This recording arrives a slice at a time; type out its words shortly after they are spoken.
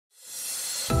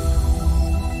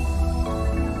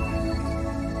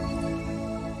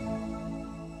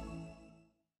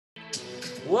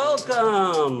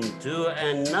Welcome to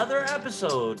another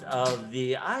episode of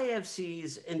the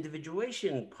IFC's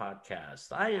Individuation Podcast.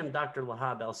 I am Dr.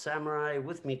 Lahab El Samurai.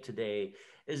 With me today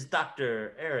is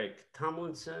Dr. Eric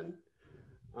Tomlinson.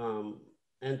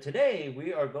 And today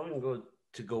we are going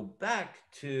to go back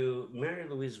to Mary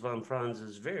Louise von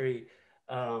Franz's very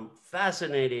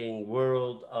fascinating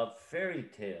world of fairy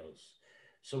tales.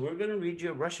 So we're going to read you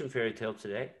a Russian fairy tale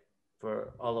today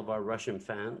for all of our Russian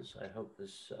fans. I hope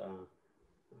this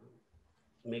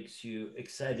makes you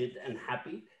excited and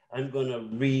happy. I'm going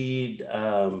to read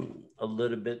a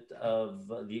little bit of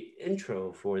the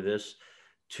intro for this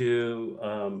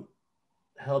to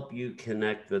help you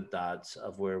connect the dots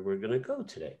of where we're going to go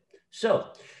today. So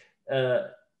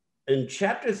in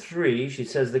chapter 3, she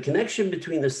says, the connection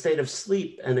between the state of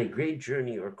sleep and a great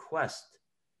journey or quest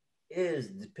is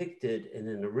depicted in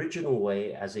an original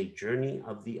way as a journey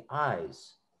of the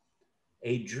eyes.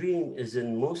 A dream is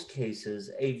in most cases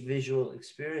a visual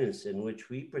experience in which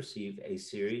we perceive a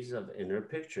series of inner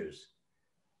pictures.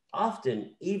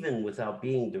 Often, even without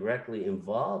being directly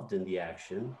involved in the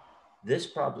action, this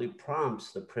probably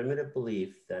prompts the primitive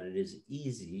belief that it is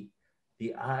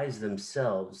the eyes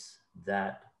themselves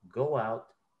that go out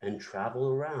and travel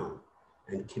around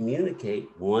and communicate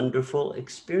wonderful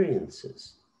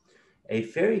experiences. A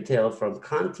fairy tale from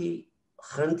Khanty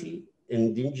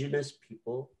indigenous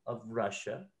people of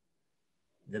Russia,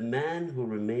 the man who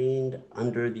remained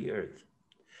under the earth.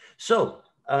 So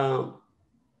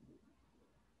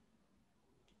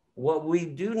what we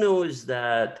do know is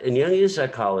that in Jungian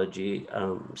psychology,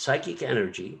 psychic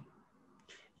energy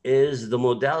is the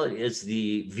modality, is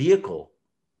the vehicle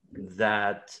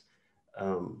that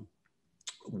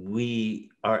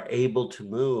we are able to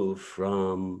move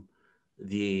from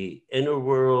the inner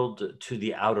world to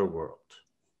the outer world.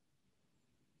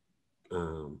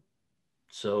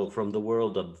 So from the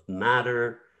world of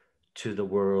matter to the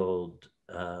world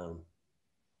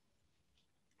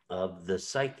of the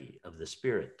psyche, of the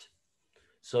spirit.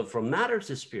 So from matter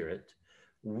to spirit,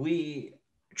 we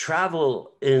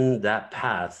travel in that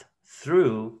path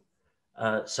through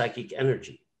psychic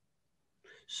energy.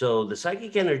 So the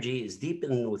psychic energy is deep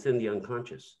within the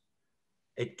unconscious.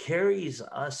 It carries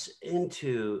us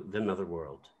into the nether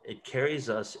world. It carries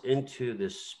us into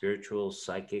this spiritual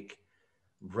psychic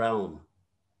realm.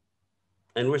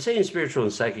 And we're saying spiritual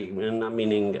and psychic, we're not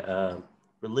meaning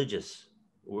religious.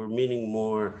 We're meaning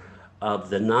more of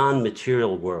the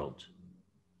non-material world,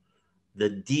 the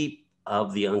deep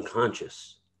of the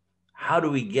unconscious. How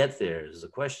do we get there is the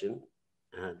question.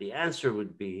 The answer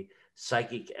would be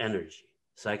psychic energy.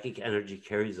 Psychic energy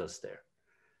carries us there.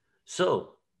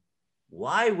 So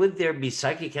why would there be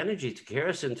psychic energy to carry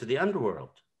us into the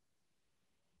underworld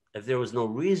if there was no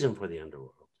reason for the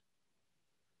underworld?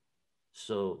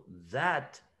 So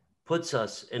that puts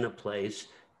us in a place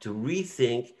to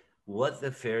rethink what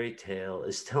the fairy tale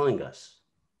is telling us.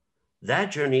 That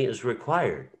journey is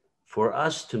required for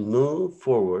us to move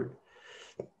forward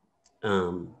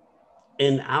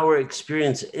in our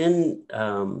experience, in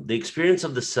the experience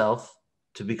of the self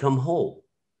to become whole,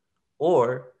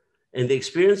 or in the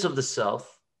experience of the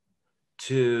self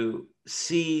to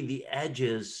see the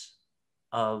edges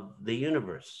of the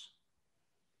universe.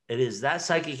 It is that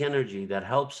psychic energy that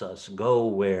helps us go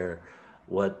where,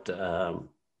 a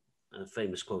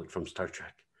famous quote from Star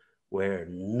Trek, where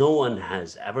no one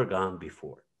has ever gone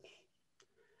before.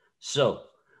 So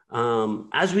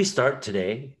as we start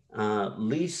today,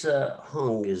 Lisa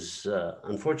Hung is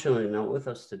unfortunately not with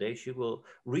us today. She will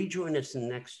rejoin us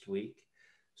next week.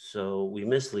 So we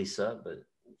miss Lisa, but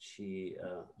she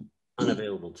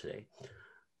unavailable today.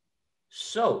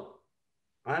 So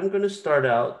I'm going to start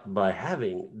out by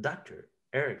having Dr.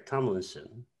 Eric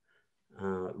Tomlinson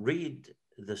read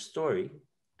the story.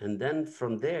 And then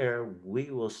from there, we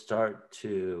will start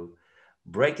to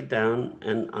break it down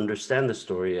and understand the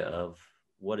story of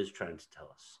what it's trying to tell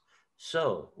us.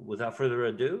 So without further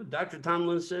ado, Dr.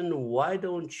 Tomlinson, why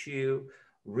don't you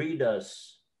read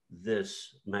us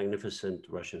this magnificent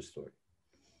Russian story?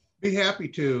 Be happy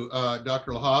to,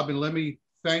 Dr. Lahab, and let me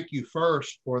thank you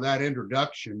first for that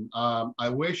introduction. I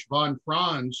wish von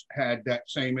Franz had that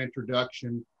same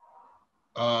introduction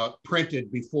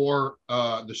printed before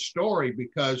the story,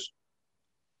 because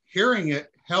hearing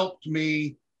it helped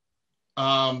me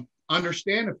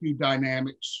understand a few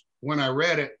dynamics when I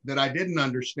read it that I didn't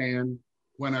understand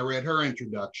when I read her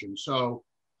introduction. So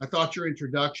I thought your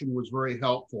introduction was very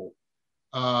helpful,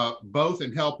 both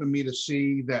in helping me to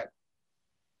see that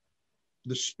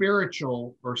the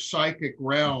spiritual or psychic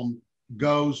realm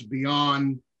goes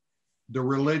beyond the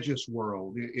religious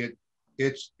world.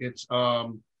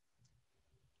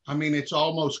 I I mean, it's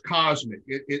almost cosmic.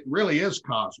 It really is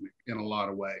cosmic in a lot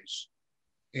of ways.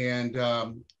 And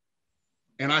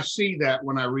I see that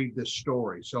when I read this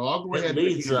story. So I'll go It ahead and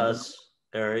leads begin. us,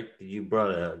 Eric, you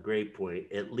brought a great point.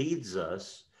 It leads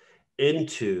us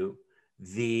into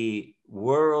the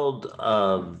world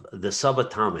of the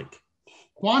subatomic.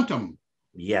 Quantum.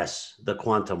 Yes, the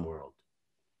quantum world.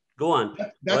 Go on. Go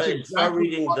That's ahead and start exactly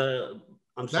reading what the.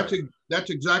 I'm that's sorry. that's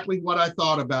exactly what I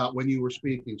thought about when you were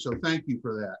speaking. So thank you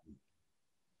for that.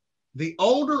 The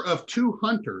older of two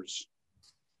hunters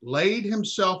laid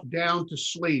himself down to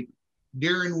sleep,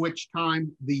 during which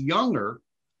time the younger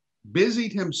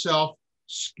busied himself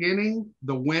skinning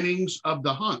the winnings of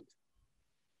the hunt.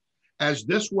 As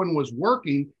this one was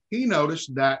working, he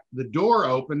noticed that the door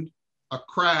opened a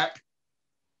crack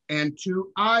and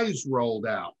two eyes rolled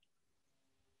out.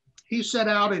 He set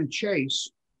out in chase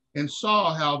and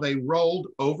saw how they rolled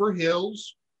over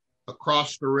hills,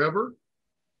 across the river,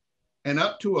 and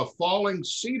up to a falling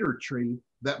cedar tree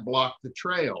that blocked the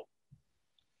trail.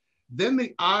 Then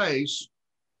the eyes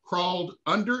crawled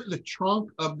under the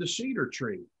trunk of the cedar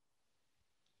tree.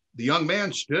 The young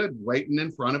man stood waiting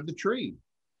in front of the tree.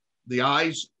 The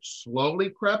eyes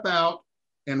slowly crept out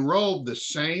and rolled the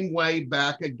same way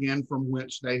back again from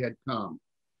whence they had come.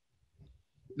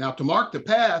 Now, to mark the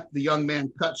path, the young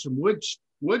man cut some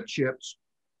wood chips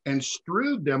and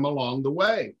strewed them along the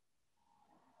way.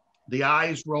 The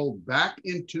eyes rolled back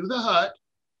into the hut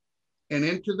and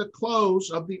into the clothes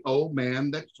of the old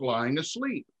man that's lying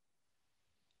asleep.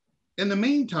 In the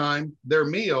meantime, their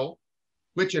meal,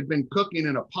 which had been cooking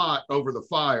in a pot over the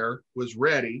fire, was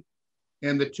ready,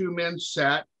 and the two men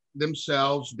sat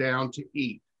themselves down to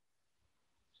eat.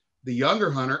 The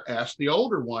younger hunter asked the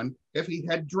older one if he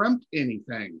had dreamt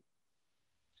anything.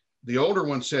 The older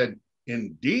one said,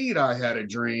 "Indeed, I had a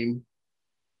dream.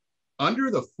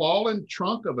 Under the fallen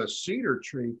trunk of a cedar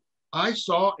tree, I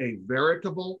saw a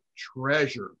veritable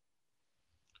treasure."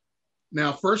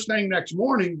 Now, first thing next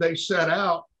morning, they set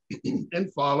out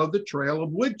and followed the trail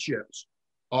of wood chips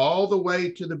all the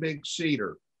way to the big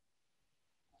cedar.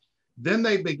 Then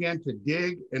they began to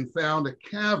dig and found a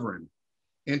cavern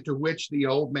into which the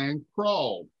old man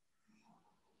crawled.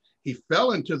 He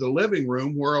fell into the living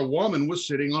room where a woman was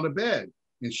sitting on a bed,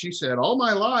 and she said, "All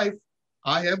my life,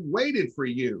 I have waited for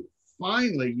you.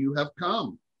 Finally, you have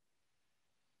come."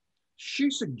 She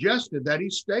suggested that he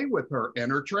stay with her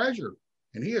and her treasure,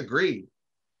 and he agreed.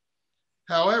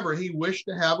 However, he wished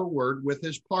to have a word with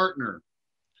his partner.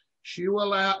 She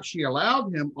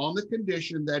allowed him on the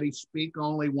condition that he speak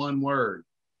only one word.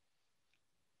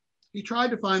 He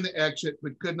tried to find the exit,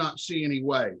 but could not see any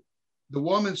way. The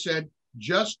woman said,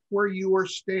 "Just where you are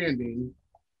standing,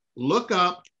 look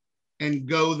up and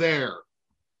go there."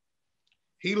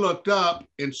 He looked up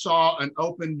and saw an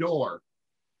open door.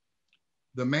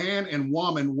 The man and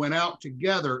woman went out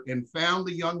together and found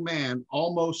the young man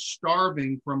almost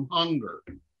starving from hunger.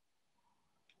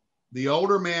 The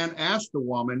older man asked the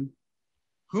woman,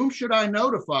 "Whom should I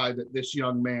notify that this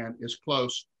young man is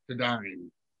close to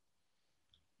dying?"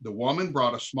 The woman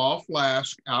brought a small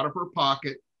flask out of her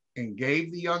pocket and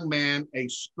gave the young man a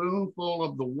spoonful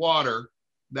of the water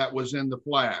that was in the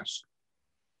flask.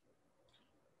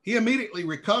 He immediately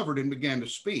recovered and began to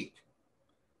speak.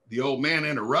 The old man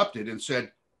interrupted and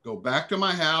said, "Go back to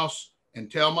my house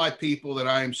and tell my people that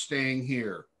I am staying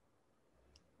here."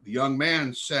 The young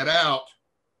man set out,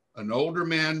 and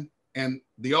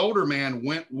the older man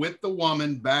went with the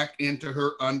woman back into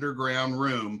her underground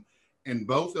room, and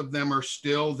both of them are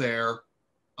still there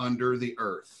under the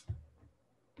earth.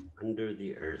 Under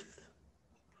the earth.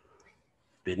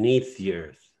 Beneath the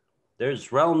earth.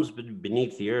 There's realms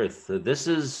beneath the earth. This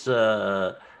is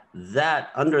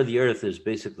that under the earth is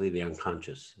basically the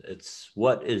unconscious. It's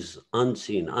what is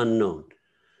unseen, unknown.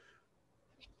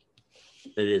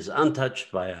 It is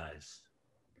untouched by eyes.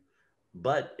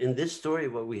 But in this story,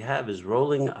 what we have is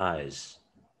rolling eyes.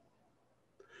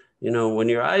 You know, when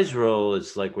your eyes roll,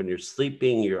 it's like when you're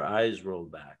sleeping, your eyes roll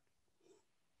back.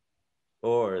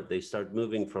 Or they start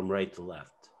moving from right to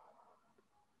left.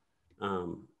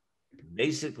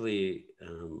 Basically,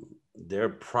 they're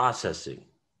processing.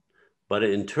 But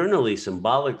internally,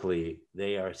 symbolically,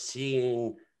 they are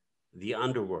seeing the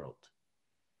underworld.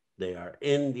 They are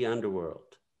in the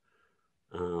underworld,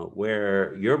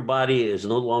 where your body is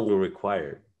no longer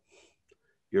required.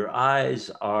 Your eyes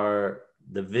are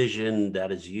the vision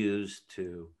that is used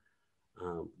to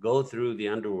go through the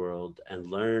underworld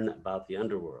and learn about the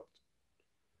underworld.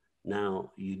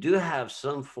 Now, you do have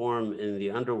some form in the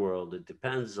underworld. It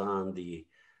depends on the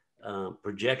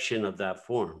projection of that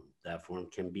form. That form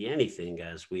can be anything,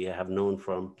 as we have known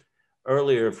from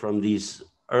these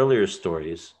earlier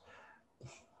stories.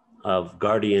 of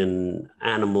guardian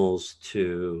animals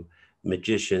to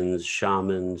magicians,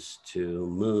 shamans, to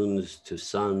moons, to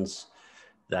suns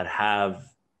that have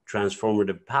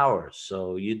transformative powers.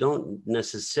 So you don't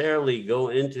necessarily go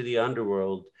into the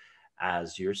underworld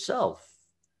as yourself,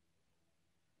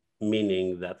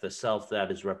 meaning that the self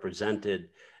that is represented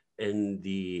in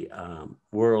the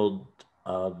world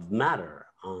of matter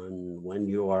on when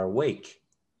you are awake.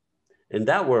 In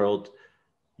that world,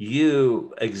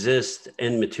 you exist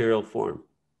in material form.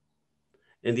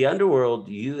 In the underworld,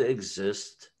 you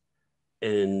exist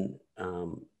in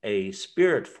a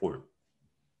spirit form.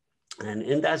 And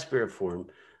in that spirit form,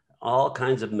 all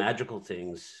kinds of magical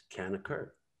things can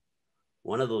occur.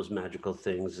 One of those magical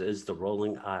things is the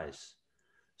rolling eyes.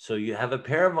 So you have a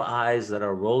pair of eyes that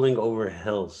are rolling over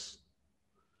hills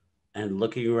and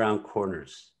looking around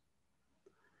corners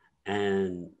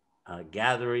and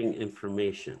gathering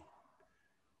information,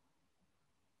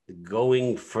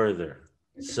 going further.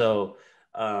 So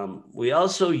we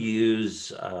also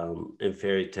use in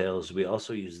fairy tales, we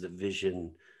also use the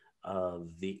vision of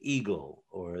the eagle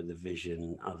or the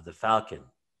vision of the falcon,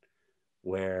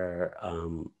 where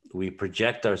we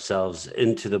project ourselves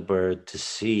into the bird to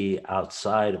see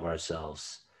outside of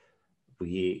ourselves.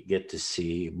 We get to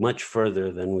see much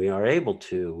further than we are able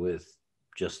to with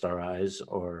just our eyes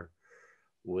or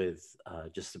with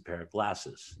just a pair of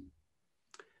glasses.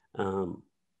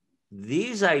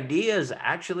 These ideas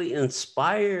actually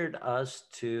inspired us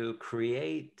to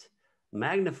create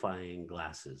magnifying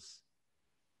glasses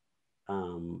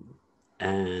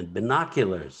and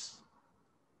binoculars.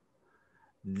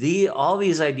 All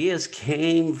these ideas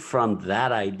came from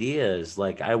that ideas.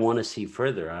 Like, I want to see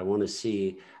further. I want to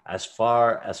see as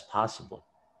far as possible.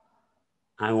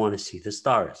 I want to see the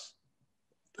stars.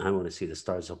 I want to see the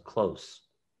stars up close.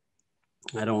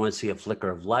 I don't want to see a flicker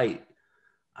of light.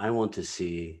 I want to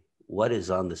see what is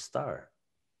on the star.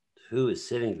 Who is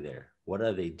sitting there? What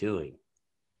are they doing?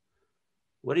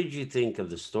 What did you think of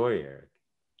the story, Eric?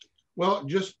 Well,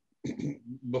 just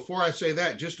before I say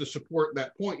that, just to support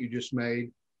that point you just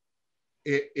made,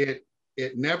 it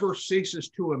never ceases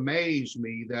to amaze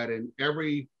me that in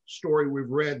every story we've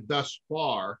read thus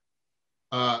far,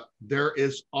 there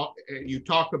is, you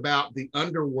talk about the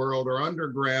underworld or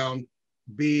underground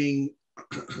being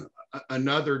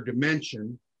another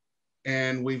dimension,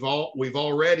 and we've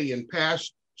already in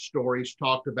past stories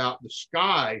talked about the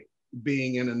sky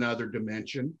being in another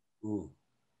dimension. Ooh.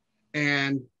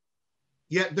 And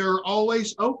yet there are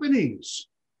always openings.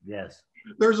 Yes.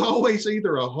 There's always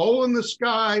either a hole in the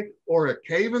sky or a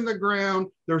cave in the ground.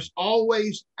 There's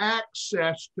always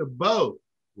access to both.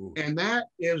 Ooh. And that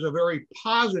is a very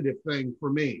positive thing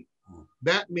for me. Ooh.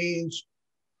 That means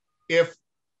if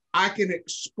I can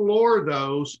explore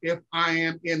those, if I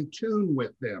am in tune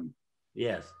with them.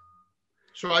 Yes.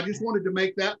 So I just wanted to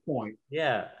make that point.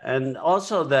 Yeah. And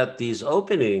also that these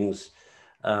openings,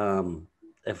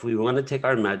 if we want to take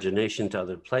our imagination to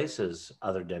other places,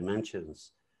 other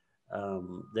dimensions,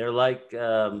 they're like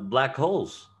black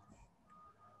holes.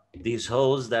 These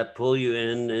holes that pull you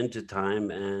into time.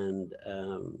 And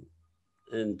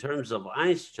in terms of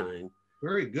Einstein,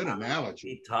 very good analogy.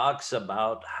 He talks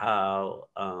about how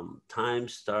time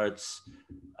starts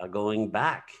going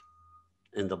back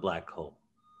in the black hole.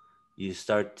 You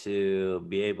start to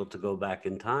be able to go back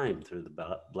in time through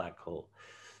the black hole.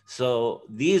 So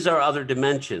these are other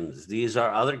dimensions. These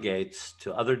are other gates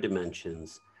to other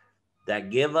dimensions that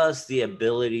give us the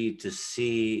ability to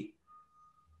see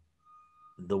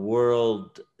the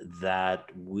world that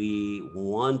we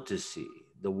want to see,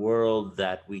 the world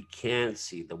that we can't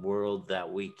see, the world that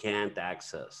we can't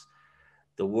access,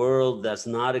 the world that's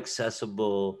not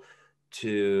accessible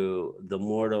to the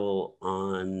mortal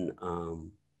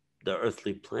on the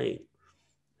earthly plane.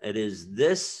 It is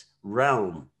this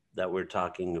realm that we're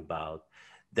talking about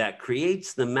that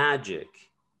creates the magic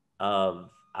of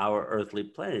our earthly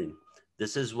plane.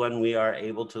 This is when we are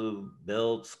able to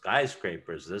build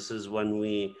skyscrapers. This is when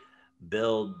we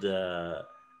build a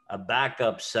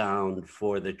backup sound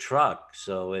for the truck,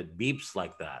 so it beeps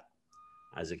like that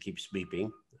as it keeps beeping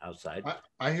outside.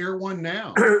 I hear one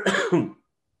now.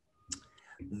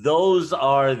 Those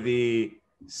are the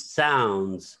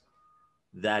sounds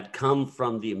that come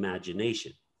from the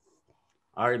imagination.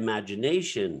 Our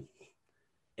imagination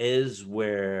is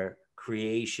where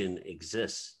creation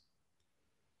exists.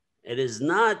 It is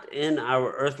not in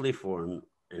our earthly form,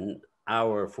 in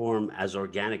our form as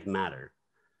organic matter,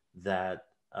 that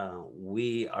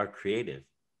we are creative.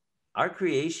 Our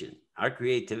creation, our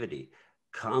creativity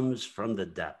comes from the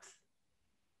depth,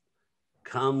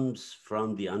 comes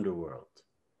from the underworld,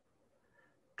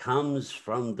 comes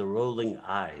from the rolling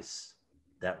eyes.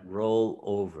 that roll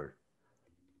over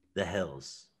the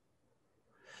hills.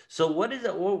 So what is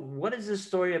it? What is this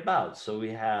story about? So we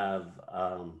have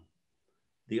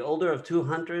the older of two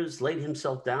hunters laid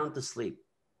himself down to sleep.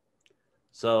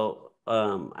 So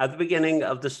at the beginning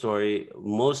of the story,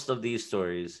 most of these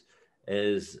stories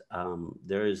is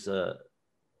there is a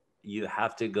you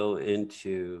have to go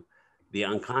into the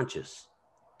unconscious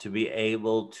to be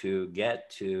able to get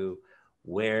to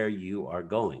where you are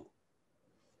going.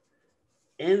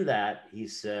 In that, he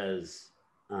says,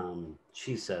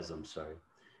 she says, I'm sorry,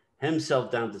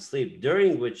 himself down to sleep,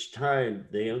 during which time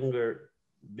the younger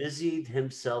busied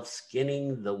himself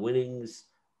skinning the winnings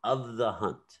of the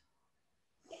hunt.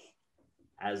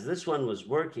 As this one was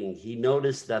working, he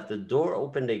noticed that the door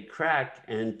opened a crack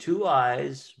and two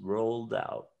eyes rolled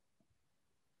out.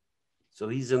 So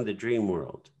he's in the dream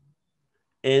world,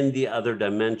 in the other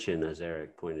dimension, as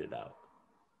Eric pointed out.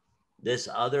 This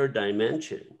other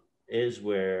dimension is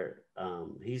where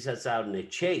he sets out in a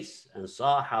chase and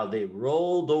saw how they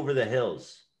rolled over the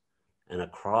hills and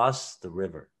across the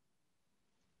river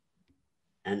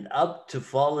and up to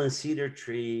fallen cedar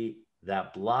tree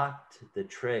that blocked the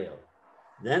trail.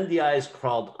 Then the eyes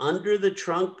crawled under the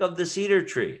trunk of the cedar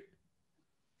tree.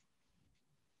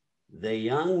 The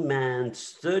young man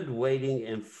stood waiting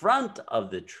in front of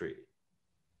the tree.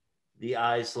 The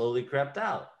eyes slowly crept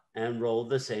out and rolled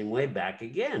the same way back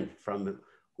again from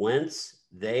whence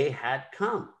they had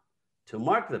come to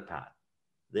mark the path.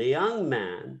 The young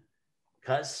man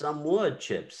cut some wood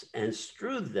chips and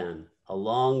strewed them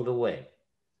along the way.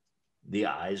 The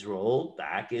eyes rolled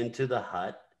back into the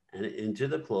hut and into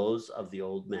the clothes of the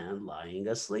old man lying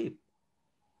asleep.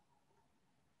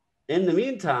 In the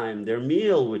meantime, their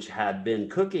meal, which had been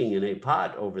cooking in a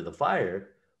pot over the fire,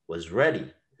 was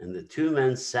ready, and the two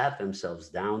men sat themselves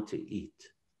down to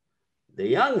eat. The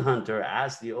young hunter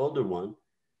asked the older one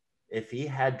if he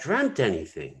had dreamt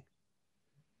anything.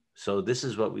 So this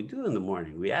is what we do in the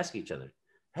morning. We ask each other,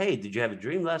 hey, did you have a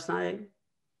dream last night?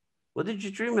 What did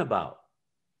you dream about?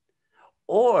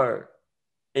 Or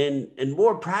in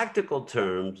more practical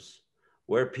terms,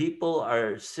 where people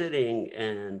are sitting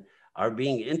and are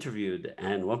being interviewed,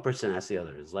 and one person asks the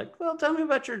other, is like, well, tell me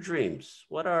about your dreams.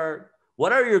 What are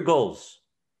your goals?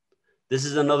 This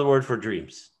is another word for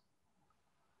dreams,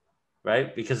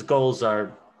 right? Because goals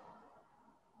are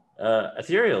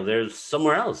ethereal. They're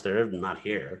somewhere else. They're not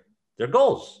here. They're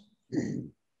goals,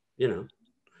 you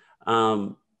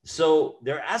know. So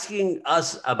they're asking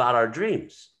us about our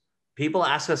dreams. People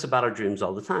ask us about our dreams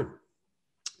all the time.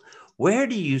 Where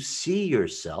do you see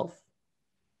yourself?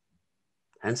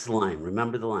 Hence the line.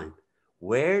 Remember the line.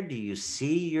 Where do you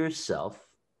see yourself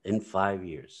in 5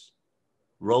 years?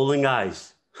 Rolling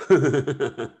eyes.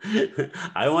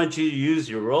 I want you to use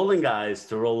your rolling eyes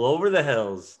to roll over the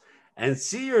hills and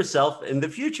see yourself in the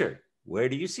future. Where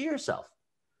do you see yourself?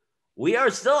 We are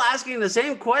still asking the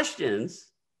same questions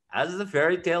as the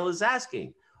fairy tale is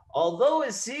asking. Although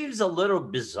it seems a little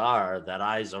bizarre that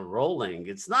eyes are rolling,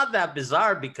 it's not that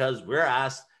bizarre because we're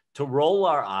asked to roll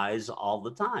our eyes all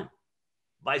the time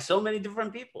by so many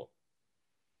different people.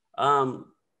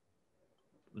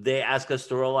 They ask us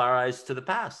to roll our eyes to the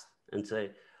past and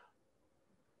say,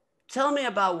 tell me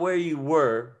about where you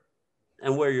were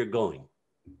and where you're going.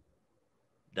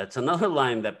 That's another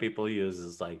line that people use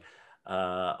is like,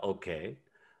 okay,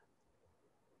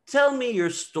 tell me your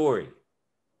story.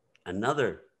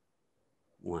 Another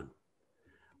one.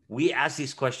 We ask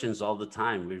these questions all the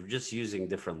time. We're just using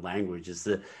different languages.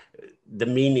 The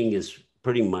meaning is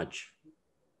pretty much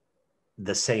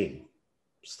the same.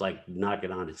 It's like knock it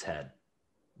on its head,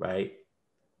 right?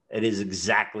 It is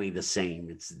exactly the same.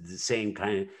 It's the same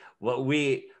kind of what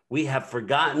we have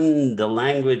forgotten the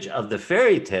language of the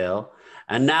fairy tale,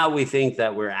 and now we think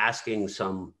that we're asking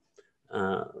some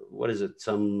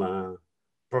some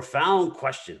profound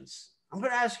questions. I'm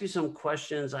going to ask you some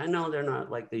questions. I know they're not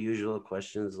like the usual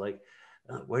questions, like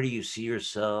where do you see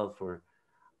yourself, or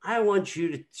I want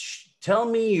you to tell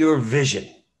me your vision.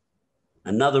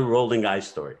 Another rolling eye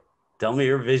story. Tell me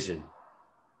your vision.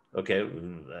 Okay,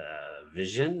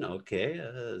 vision. Okay,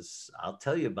 I'll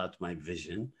tell you about my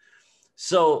vision.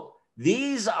 So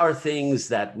these are things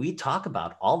that we talk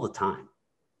about all the time.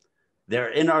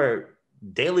 They're in our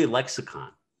daily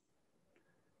lexicon.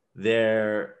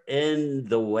 They're in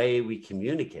the way we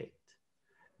communicate.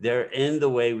 They're in the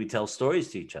way we tell stories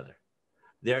to each other.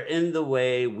 They're in the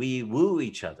way we woo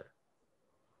each other,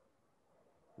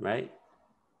 right?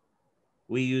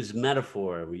 We use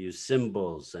metaphor, we use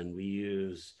symbols, and we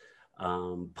use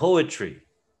poetry.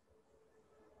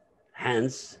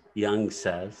 Hence, Jung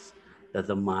says that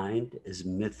the mind is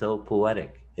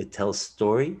mythopoetic. It tells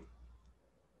story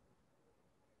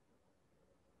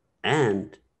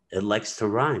and it likes to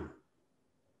rhyme.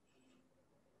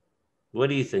 What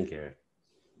do you think, Eric?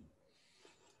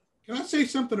 Can I say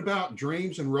something about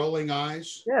dreams and rolling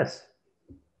eyes? Yes.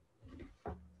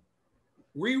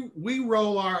 We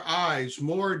roll our eyes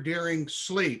more during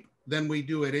sleep than we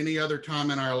do at any other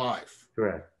time in our life.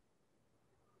 Correct.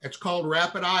 It's called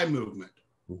rapid eye movement.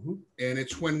 Mm-hmm. And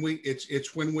it's when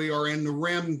we are in the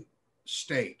REM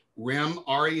state,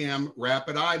 REM,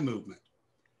 rapid eye movement.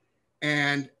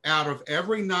 And out of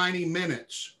every 90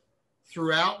 minutes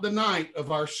throughout the night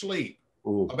of our sleep,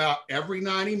 Ooh. about every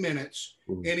 90 minutes,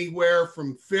 Ooh. anywhere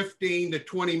from 15 to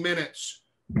 20 minutes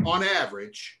on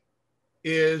average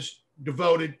is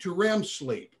devoted to REM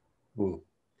sleep. Ooh.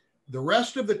 The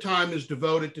rest of the time is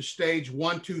devoted to stage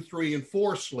 1, 2, 3, and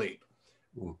 4 sleep.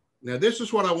 Ooh. Now, this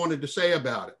is what I wanted to say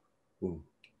about it. Ooh.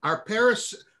 Our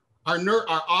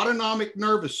autonomic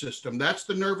nervous system, that's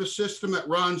the nervous system that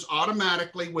runs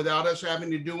automatically without us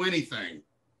having to do anything.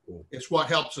 Ooh. It's what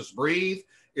helps us breathe.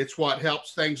 It's what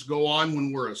helps things go on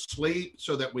when we're asleep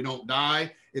so that we don't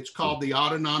die. It's called the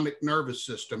autonomic nervous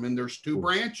system, and there's two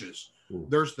branches.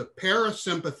 There's the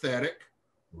parasympathetic,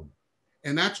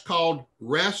 and that's called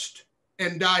rest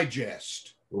and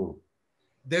digest.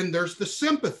 Then there's the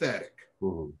sympathetic,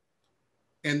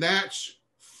 and that's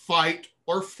fight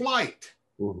or flight.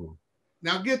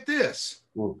 Now get this.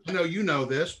 I know you know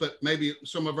this, but maybe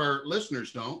some of our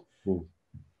listeners don't.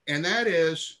 And that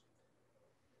is,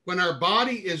 when our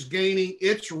body is gaining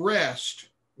its rest,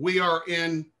 we are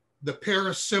in the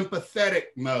parasympathetic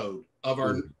mode of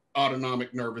our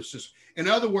autonomic nervous system. In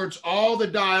other words, all the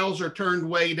dials are turned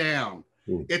way down.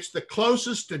 It's the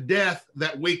closest to death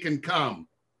that we can come.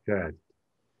 Good.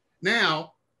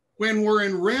 Now, when we're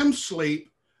in REM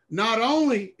sleep, not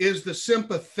only is the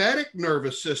sympathetic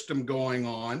nervous system going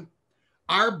on,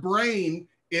 our brain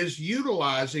is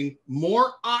utilizing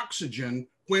more oxygen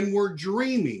when we're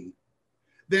dreaming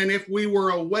than if we were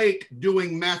awake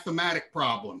doing mathematic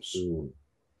problems.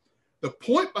 The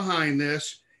point behind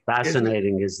this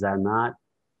fascinating, is that not?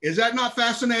 Is that not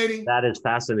fascinating? That is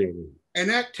fascinating. And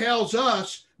that tells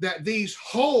us that these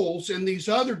holes in these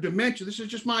other dimensions, this is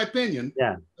just my opinion.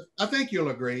 Yeah. I think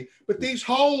you'll agree, but these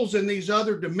holes in these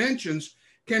other dimensions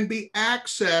can be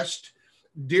accessed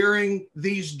during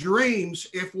these dreams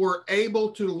if we're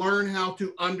able to learn how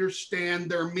to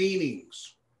understand their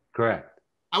meanings. Correct.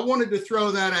 I wanted to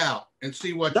throw that out and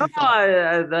see what you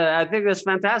thought. I think that's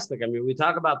fantastic. I mean, we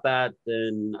talk about that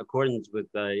in accordance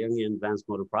with Jungian advanced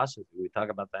motor processing. We talk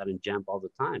about that in JAMP all the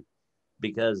time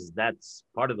because that's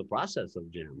part of the process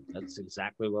of JAMP. That's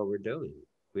exactly what we're doing.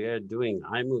 We are doing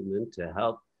eye movement to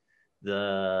help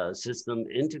the system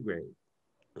integrate.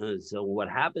 So what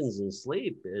happens in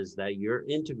sleep is that you're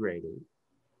integrating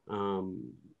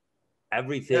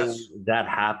everything that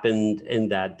happened in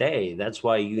that day. That's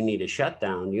why you need a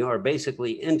shutdown. You are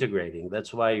basically integrating.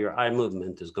 That's why your eye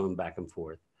movement is going back and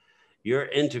forth. You're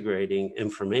integrating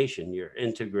information. You're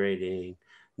integrating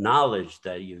knowledge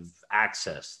that you've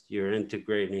accessed. You're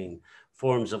integrating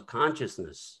forms of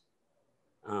consciousness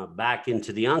back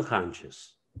into the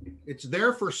unconscious. It's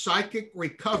there for psychic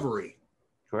recovery.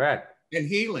 Correct. And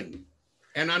healing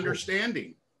and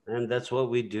understanding. And that's what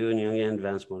we do in Jungian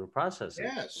advanced motor processing.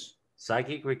 Yes.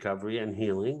 Psychic recovery and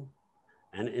healing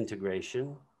and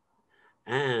integration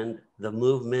and the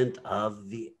movement of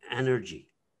the energy.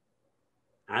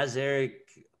 As Eric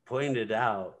pointed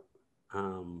out,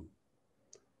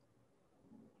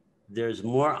 there's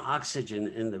more oxygen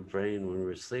in the brain when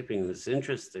we're sleeping. It's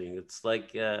interesting. It's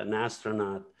like an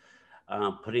astronaut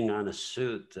putting on a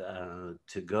suit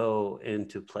to go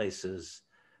into places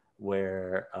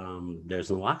where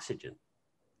there's no oxygen.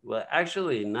 Well,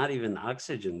 actually, not even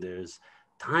oxygen. There's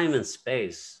time and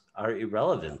space are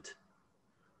irrelevant.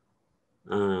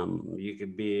 You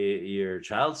could be your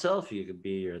child self, you could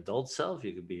be your adult self,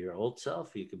 you could be your old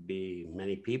self, you could be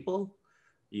many people,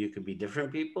 you could be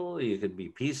different people, you could be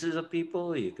pieces of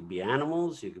people, you could be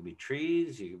animals, you could be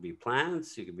trees, you could be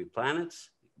plants, you could be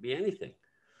planets, you could be anything.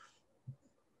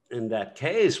 In that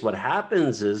case, what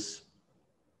happens is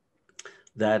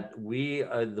that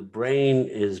the brain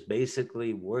is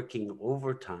basically working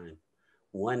overtime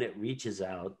when it reaches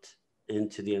out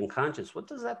into the unconscious. What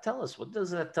does that tell us? What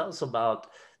does that tell us about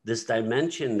this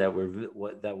dimension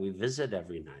that we visit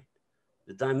every night?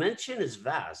 The dimension is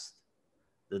vast.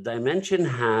 The dimension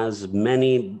has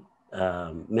many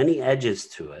edges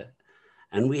to it,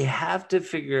 and we have to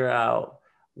figure out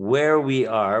where we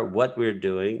are, what we're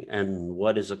doing, and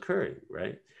what is occurring,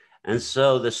 right? And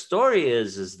so the story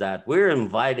is that we're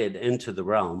invited into the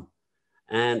realm,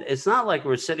 and it's not like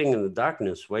we're sitting in the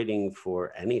darkness waiting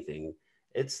for anything.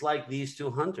 It's like these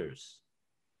two hunters.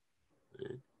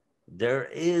 Right? There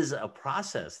is a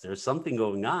process. There's something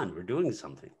going on. We're doing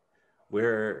something.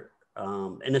 We're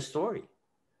in a story.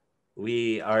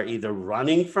 We are either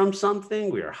running from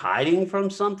something, we are hiding from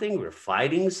something, we're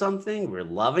fighting something, we're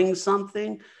loving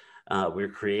something, we're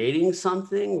creating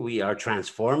something, we are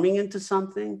transforming into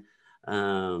something,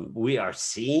 we are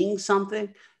seeing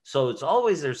something. So it's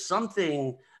always, there's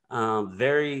something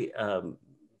very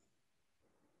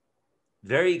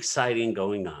exciting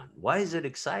going on. Why is it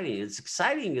exciting? It's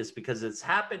exciting is because it's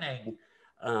happening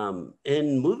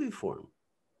in movie form.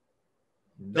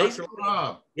 Dr.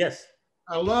 Rob, Yes.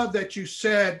 I love that you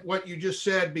said what you just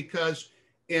said, because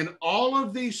in all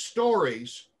of these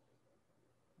stories,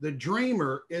 the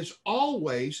dreamer is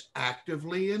always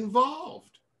actively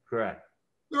involved. Correct.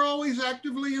 They're always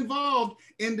actively involved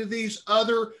into these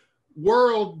other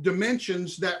world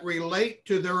dimensions that relate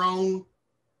to their own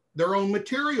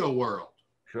material world.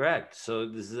 Correct. So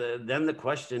then the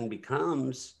question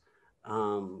becomes,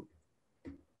 am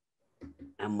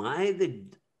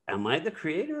I the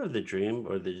creator of the dream,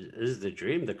 or is the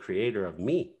dream the creator of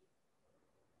me?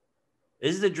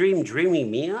 Is the dream dreaming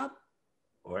me up,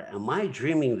 or am I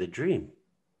dreaming the dream?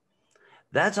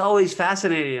 That's always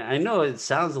fascinating. I know it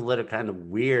sounds a little kind of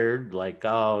weird, like,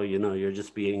 oh, you're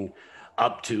just being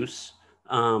obtuse.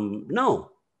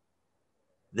 No,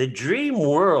 the dream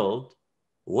world,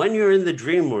 when you're in the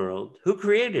dream world, who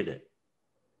created it?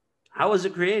 How was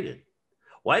it created?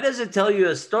 Why does it tell you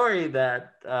a story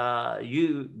that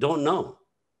you don't know?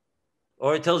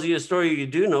 Or it tells you a story you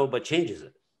do know, but changes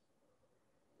it.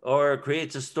 Or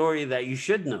creates a story that you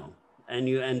should know, and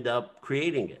you end up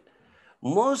creating it.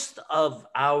 Most of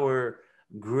our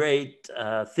great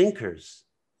thinkers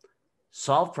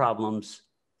solve problems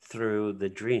through the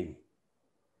dream.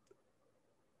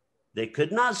 They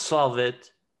could not solve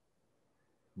it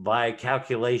by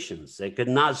calculations. They could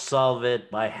not solve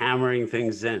it by hammering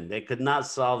things in. They could not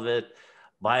solve it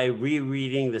by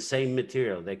rereading the same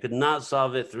material. They could not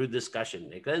solve it through discussion.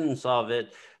 They couldn't solve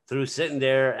it through sitting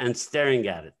there and staring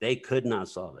at it. They could not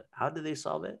solve it. How did they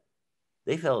solve it?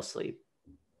 They fell asleep.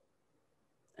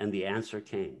 And the answer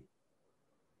came.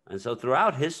 And so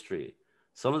throughout history,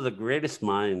 some of the greatest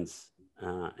minds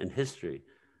in history,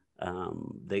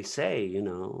 they say,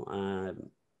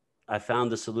 I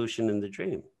found the solution in the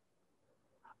dream.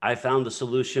 I found the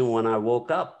solution when I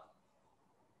woke up.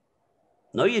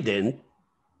 No, you didn't.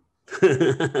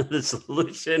 The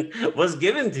solution was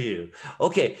given to you.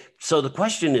 Okay, so the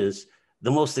question is,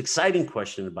 the most exciting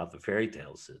question about the fairy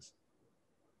tales is,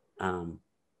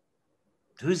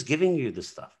 who's giving you this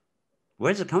stuff?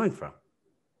 Where's it coming from?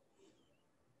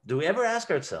 Do we ever ask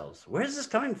ourselves, where's this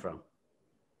coming from?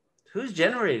 Who's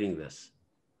generating this?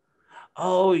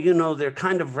 Oh, they're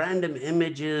kind of random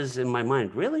images in my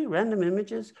mind. Really? Random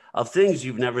images of things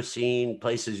you've never seen,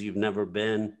 places you've never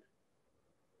been?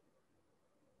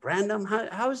 Random?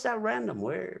 How is that random?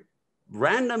 Where?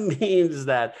 Random means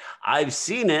that I've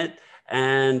seen it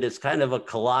and it's kind of a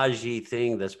collage-y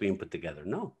thing that's being put together.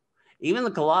 No, even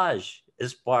the collage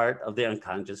is part of the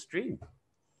unconscious dream.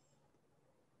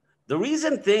 The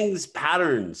reason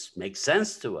patterns make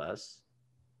sense to us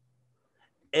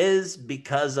is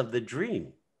because of the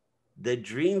dream. The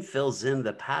dream fills in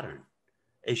the pattern.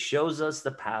 It shows us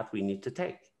the path we need to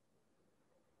take.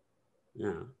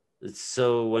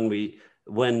 So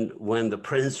when the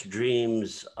prince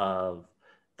dreams of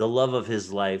the love of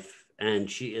his life, and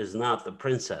she is not the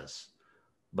princess,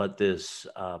 but this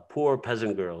poor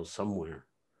peasant girl somewhere,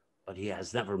 but he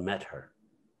has never met her.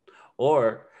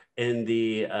 Or in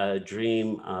the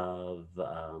dream of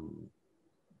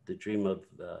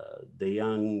the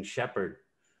young shepherd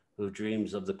who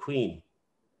dreams of the queen,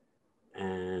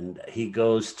 and he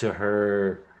goes to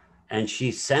her and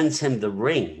she sends him the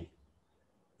ring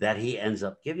that he ends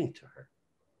up giving to her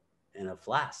in a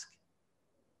flask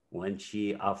when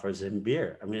she offers him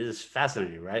beer. I mean, it's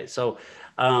fascinating, right? So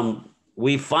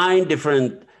we find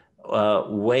different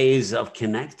ways of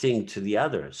connecting to the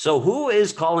other. So who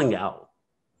is calling out?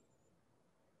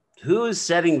 Who is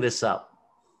setting this up?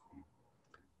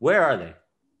 Where are they?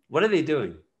 What are they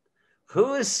doing?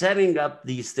 Who is setting up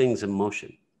these things in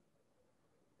motion?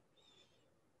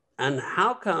 And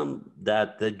how come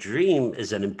that the dream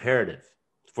is an imperative?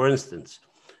 For instance,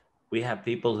 we have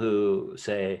people who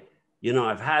say,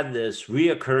 I've had this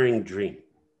reoccurring dream.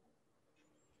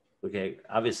 Okay,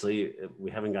 obviously we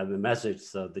haven't gotten the message,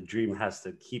 so the dream has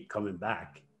to keep coming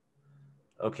back.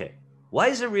 Okay, why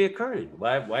is it reoccurring?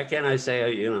 Why can't I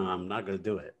say, I'm not going to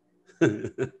do it?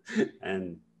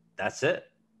 And that's it.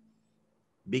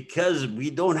 Because we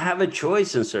don't have a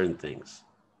choice in certain things.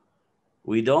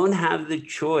 We don't have the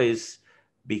choice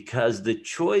because the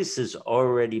choice has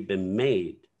already been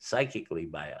made psychically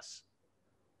by us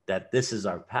that this is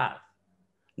our path.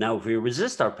 Now, if we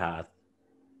resist our path,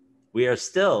 we are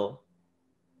still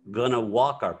going to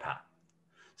walk our path.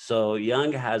 So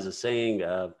Jung has a saying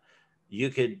of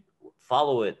you could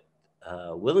follow it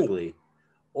willingly,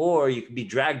 or you could be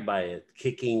dragged by it,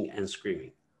 kicking and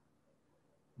screaming.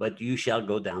 But you shall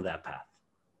go down that path.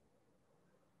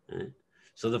 Right?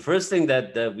 So the first thing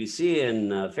that we see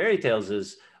in fairy tales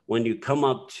is when you come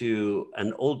up to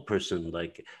an old person,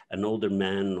 like an older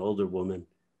man, an older woman,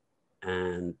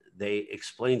 and they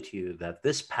explain to you that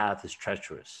this path is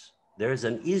treacherous. There's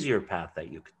an easier path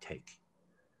that you could take.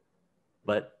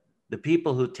 But the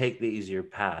people who take the easier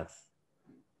path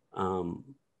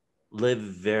live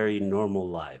very normal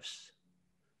lives.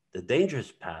 The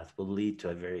dangerous path will lead to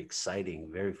a very exciting,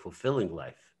 very fulfilling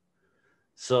life.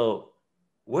 So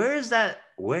where is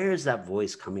that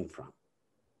voice coming from?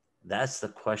 That's the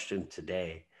question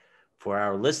today. For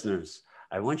our listeners,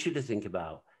 I want you to think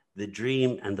about the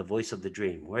dream and the voice of the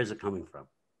dream. Where is it coming from?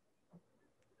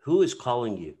 Who is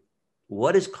calling you?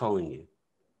 What is calling you?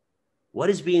 What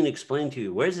is being explained to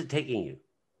you? Where is it taking you?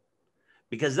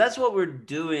 Because that's what we're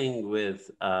doing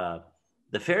with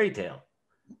the fairy tale.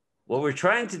 What we're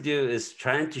trying to do is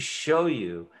trying to show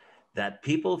you that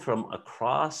people from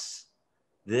across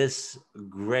this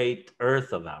great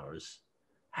earth of ours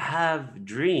have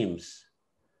dreams,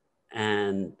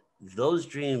 and those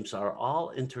dreams are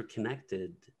all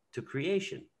interconnected to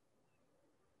creation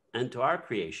and to our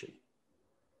creation,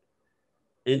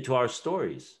 into our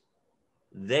stories.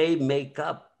 They make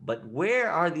up, but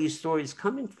where are these stories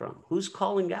coming from? Who's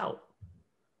calling out?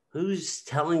 Who's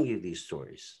telling you these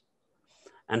stories?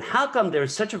 And how come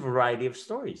there's such a variety of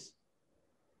stories?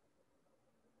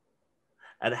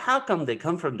 And how come they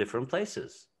come from different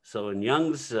places? So in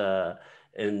Jung's, Jung,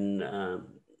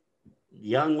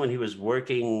 when he was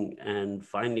working and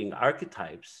finding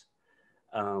archetypes,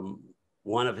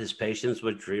 one of his patients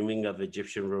was dreaming of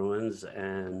Egyptian ruins,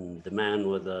 and the man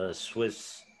with a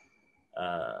Swiss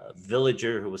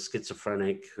villager who was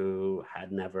schizophrenic, who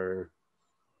had never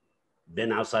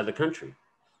been outside the country,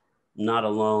 not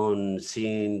alone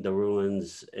seeing the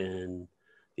ruins in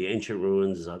the ancient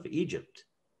ruins of Egypt.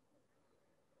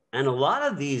 And a lot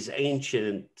of these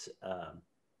ancient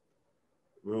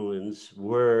ruins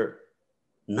were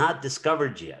not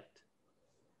discovered yet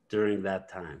during that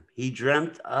time. He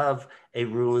dreamt of a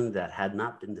ruin that had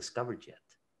not been discovered yet.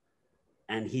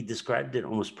 And he described it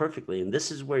almost perfectly. And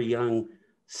this is where Jung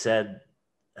said,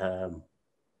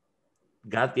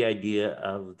 got the idea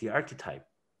of the archetype,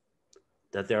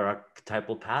 that there are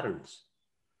archetypal patterns.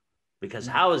 Because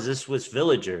how is this Swiss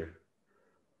villager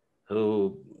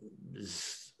who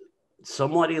is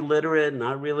somewhat illiterate,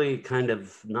 not really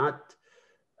not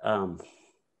an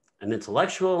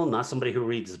intellectual, not somebody who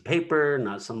reads the paper,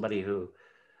 not somebody who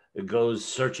goes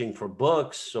searching for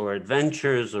books or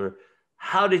adventures, or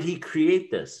how did he create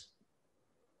this?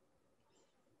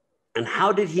 And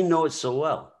how did he know it so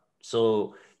well?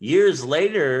 So years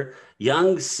later,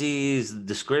 Jung sees the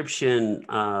description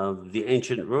of the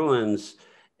ancient ruins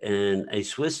in a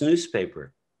Swiss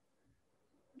newspaper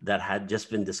that had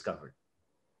just been discovered.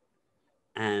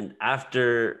 And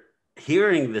after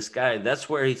hearing this guy, that's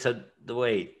where he said,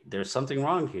 wait, there's something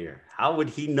wrong here. How would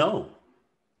he know?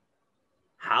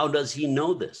 How does he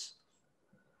know this?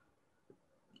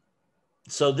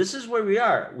 So this is where we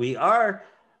are. We are,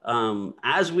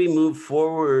 as we move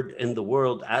forward in the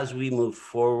world, as we move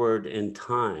forward in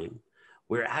time,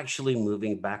 we're actually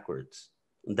moving backwards.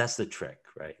 And that's the trick,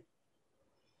 right?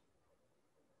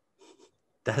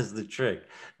 That's the trick.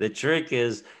 The trick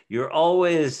is you're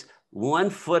always 1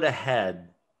 foot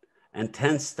ahead and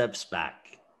 10 steps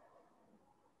back.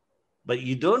 But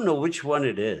you don't know which one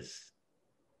it is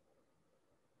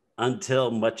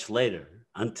until much later,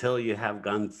 until you have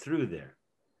gone through there.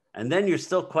 And then you're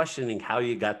still questioning how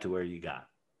you got to where you got.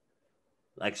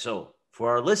 Like so,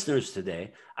 for our listeners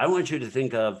today, I want you to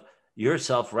think of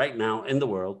yourself right now in the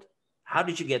world. How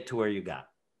did you get to where you got?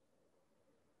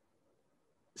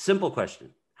 Simple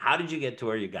question. How did you get to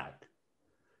where you got?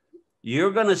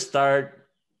 You're going to start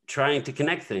trying to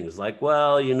connect things like,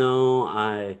 well, you know,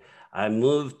 I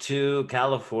moved to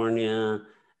California,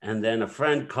 and then a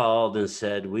friend called and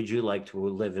said, would you like to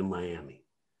live in Miami?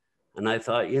 And I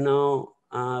thought, you know,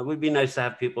 it would be nice to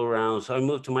have people around. So I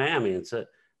moved to Miami and said,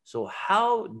 so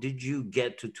how did you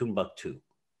get to Timbuktu?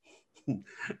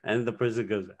 And the person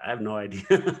goes, I have no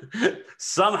idea.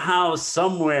 Somehow,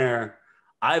 somewhere,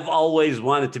 I've always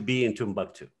wanted to be in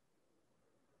Timbuktu.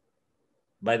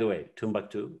 By the way,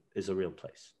 Timbuktu is a real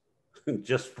place.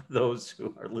 Just for those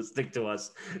who are listening to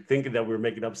us thinking that we're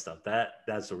making up stuff,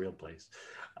 that's a real place.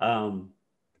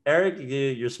 Eric,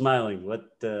 you're smiling.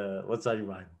 What's on your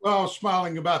mind? Well, I was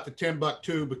smiling about the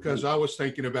Timbuktu because I was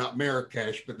thinking about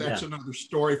Marrakesh, but that's Yeah. another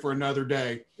story for another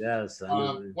day. Yes, I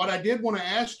know. What I did want to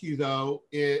ask you though,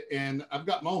 and I've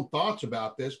got my own thoughts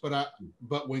about this,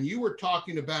 but when you were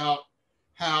talking about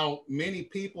how many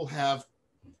people have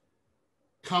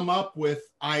come up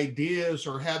with ideas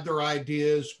or had their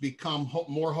ideas become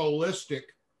more holistic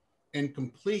and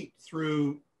complete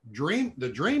through the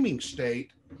dreaming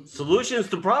state, Solutions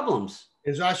to problems.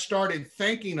 as I started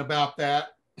thinking about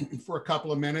that for a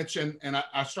couple of minutes, and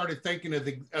I started thinking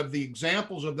of the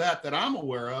examples of that I'm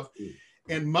aware of,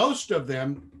 and most of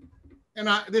them, and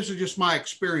this is just my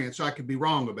experience, I could be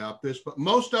wrong about this, but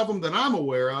most of them that I'm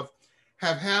aware of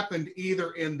have happened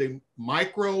either in the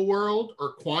micro world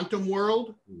or quantum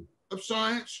world of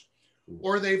science,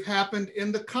 or they've happened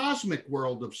in the cosmic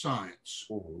world of science,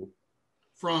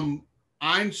 from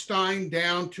Einstein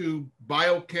down to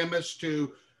biochemists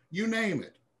to you name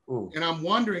it. And I'm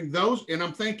wondering and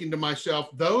I'm thinking to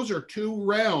myself, those are two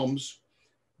realms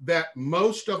that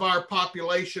most of our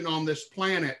population on this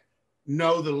planet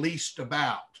know the least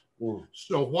about.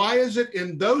 So why is it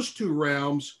in those two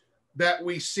realms that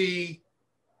we see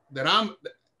that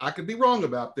I could be wrong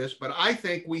about this, but I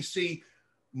think we see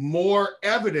more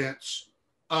evidence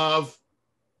of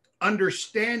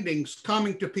understandings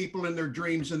coming to people in their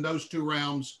dreams in those two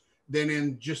realms than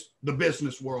in just the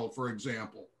business world, for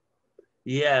example?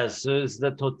 Yes, so it's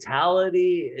the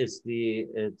totality. It's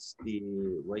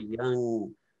what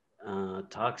Jung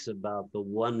talks about, the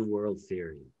one world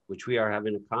theory, which we are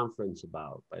having a conference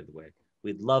about, by the way.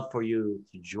 We'd love for you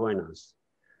to join us.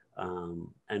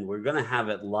 And we're going to have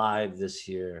it live this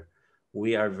year.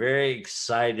 We are very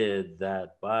excited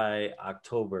that by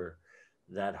October,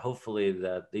 that hopefully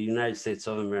that the United States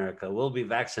of America will be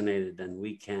vaccinated and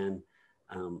we can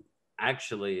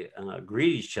actually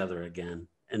greet each other again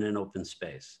in an open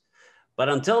space. But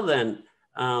until then,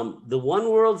 the one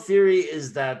world theory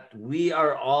is that we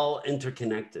are all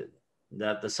interconnected,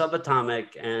 that the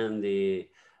subatomic and the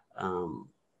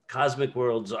cosmic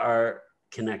worlds are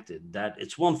connected, that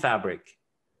it's one fabric,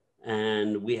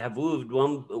 and we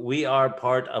are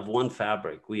part of one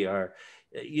fabric. We are,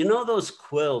 those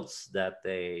quilts that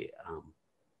they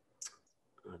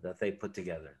put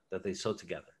together, that they sew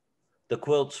together, the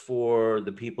quilts for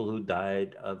the people who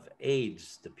died of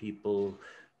AIDS, the people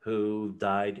who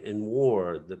died in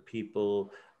war, the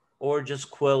people, or just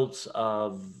quilts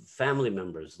of family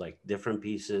members, like different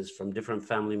pieces from different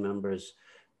family members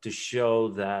to show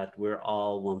that we're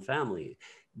all one family.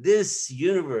 This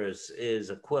universe is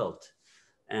a quilt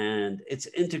and it's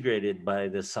integrated by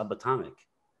the subatomic.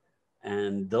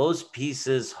 And those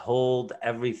pieces hold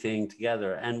everything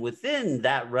together. And within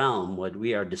that realm, what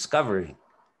we are discovering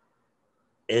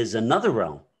is another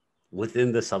realm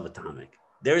within the subatomic.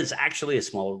 There is actually a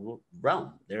small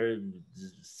realm. There is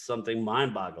something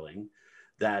mind-boggling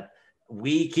that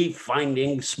we keep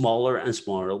finding smaller and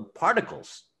smaller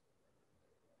particles,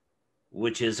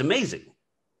 which is amazing.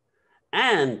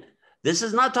 And this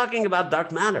is not talking about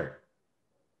dark matter.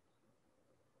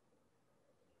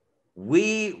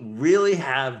 We really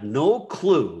have no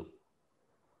clue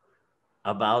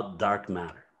about dark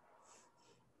matter,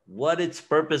 what its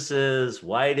purpose is,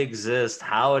 why it exists,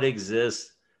 how it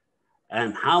exists,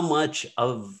 and how much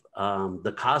of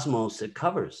the cosmos it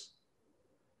covers.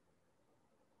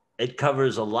 It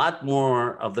covers a lot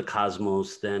more of the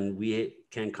cosmos than we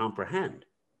can comprehend.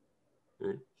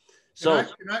 Right? So,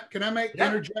 can I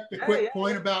interject a quick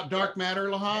point about dark matter,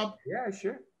 Lahab? Yeah,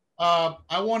 sure.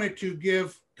 I wanted to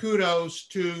give kudos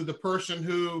to the person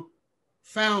who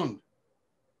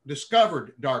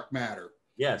discovered dark matter.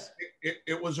 Yes.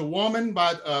 It was a woman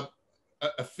by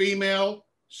a female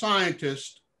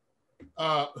scientist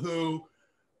who,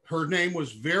 her name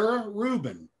was Vera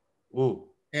Rubin. Ooh.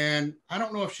 And I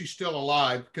don't know if she's still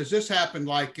alive because this happened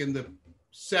like in the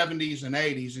 70s and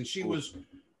 80s, and she was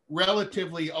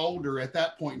relatively older at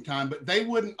that point in time, but they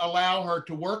wouldn't allow her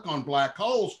to work on black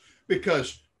holes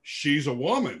because she's a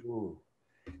woman. Ooh.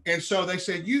 And so they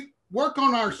said, you work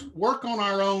on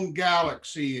our own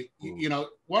galaxy.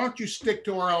 Why don't you stick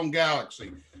to our own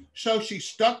galaxy? So she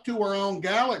stuck to her own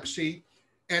galaxy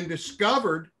and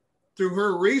discovered through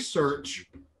her research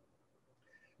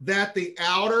that the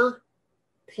outer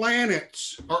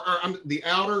planets or the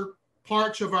outer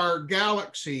parts of our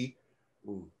galaxy,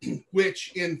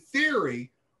 which in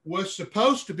theory was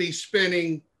supposed to be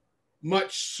spinning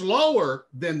much slower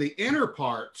than the inner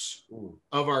parts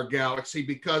of our galaxy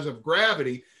because of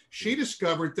gravity, she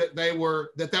discovered that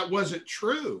that wasn't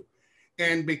true.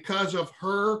 And because of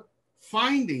her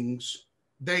findings,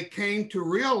 they came to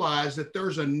realize that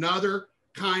there's another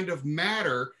kind of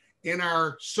matter in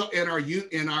our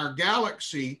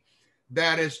galaxy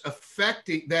that is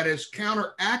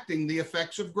counteracting the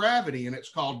effects of gravity, and it's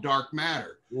called dark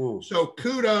matter. So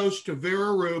kudos to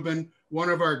Vera Rubin, one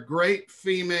of our great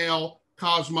female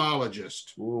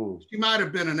cosmologists. She might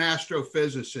have been an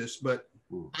astrophysicist, but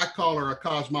I call her a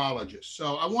cosmologist.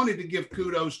 So I wanted to give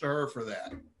kudos to her for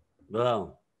that.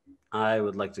 Well, I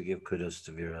would like to give kudos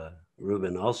to Vera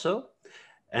Rubin also.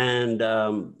 And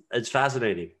it's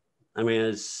fascinating. I mean,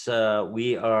 it's what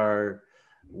we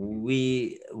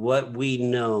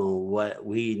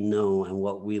know and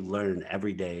what we learn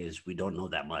every day is we don't know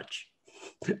that much.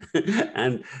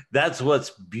 And that's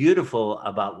what's beautiful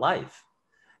about life,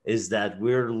 is that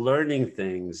we're learning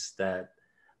things that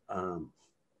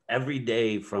every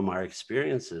day from our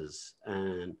experiences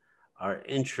and our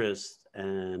interest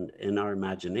and in our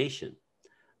imagination.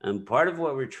 And part of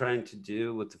what we're trying to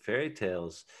do with the fairy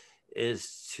tales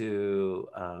is to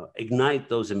ignite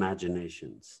those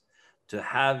imaginations, to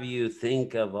have you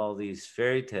think of all these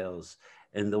fairy tales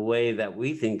in the way that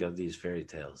we think of these fairy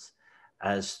tales,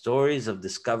 as stories of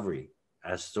discovery,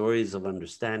 as stories of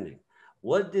understanding.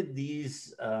 What did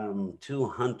these two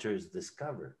hunters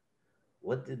discover?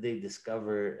 What did they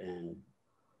discover? And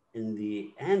in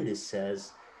the end, it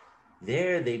says,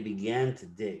 there they began to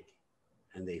dig,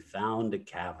 and they found a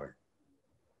cavern,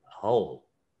 a hole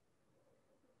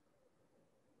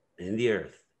in the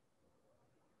earth.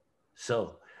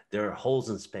 So there are holes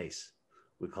in space.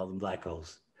 We call them black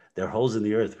holes. There are holes in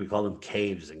the earth. We call them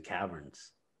caves and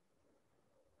caverns.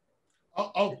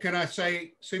 Can I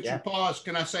say, since you paused,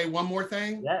 can I say one more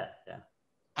thing? Yeah.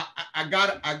 I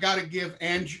gotta give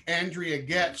Andrea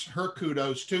Getz her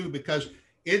kudos too, because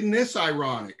isn't this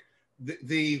ironic?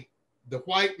 The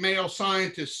white male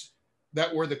scientists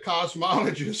that were the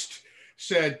cosmologists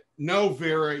said, no,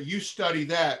 Vera, you study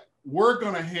that. We're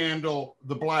going to handle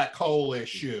the black hole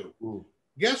issue.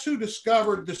 Guess who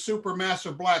discovered the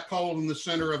supermassive black hole in the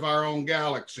center of our own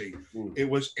galaxy? It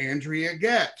was Andrea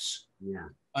Getz,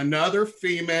 another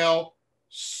female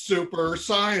super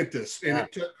scientist. And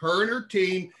it took her and her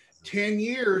team 10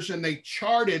 years, and they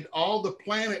charted all the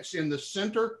planets in the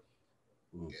center.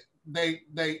 They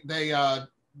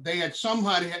had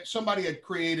somebody had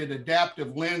created adaptive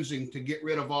lensing to get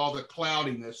rid of all the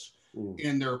cloudiness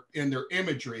in their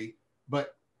imagery,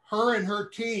 but her and her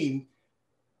team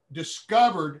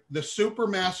discovered the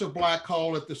supermassive black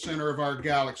hole at the center of our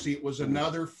galaxy. It was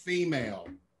another female.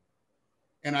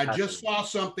 And I just saw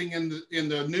something in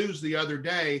the news the other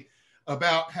day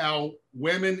about how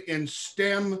women in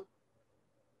STEM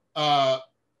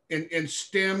in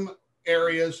STEM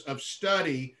areas of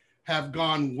study have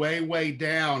gone way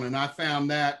down, and I found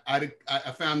that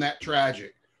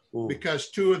tragic, because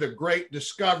two of the great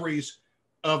discoveries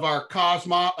of our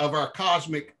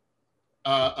cosmic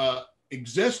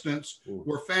existence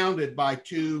were founded by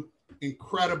two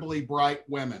incredibly bright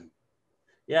women.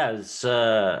 Yes,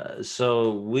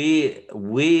 so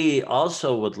we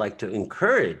also would like to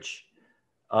encourage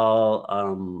all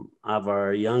of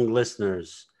our young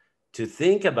listeners to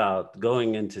think about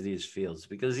going into these fields,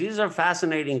 because these are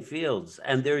fascinating fields,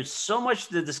 and there's so much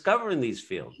to discover in these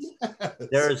fields. Yes.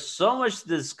 There is so much to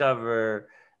discover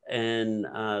in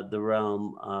the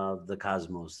realm of the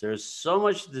cosmos. There's so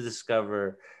much to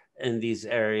discover in these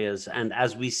areas. And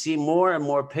as we see more and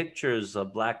more pictures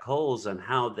of black holes and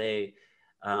how they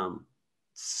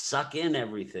suck in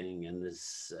everything, and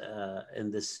this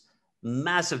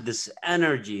massive, this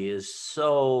energy is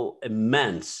so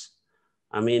immense.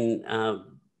 I mean,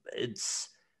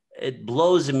 it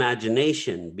blows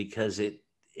imagination, because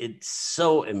it's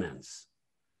so immense.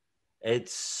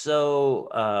 It's so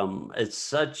it's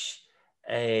such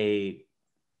a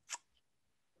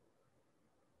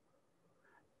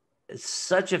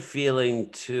feeling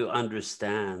to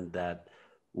understand that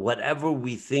whatever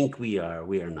we think we are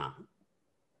not.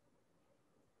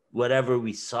 Whatever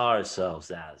we saw ourselves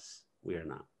as, we are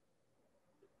not.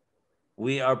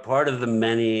 We are part of the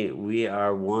many. We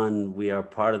are one. We are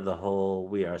part of the whole.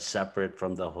 We are separate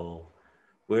from the whole.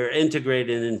 We're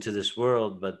integrated into this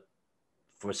world, but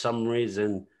for some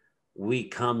reason, we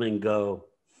come and go.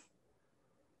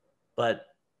 But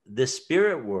this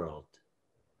spirit world,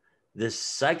 this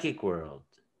psychic world,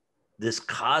 this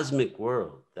cosmic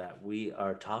world that we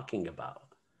are talking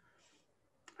about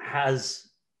has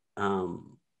a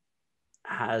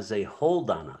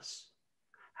hold on us,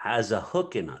 has a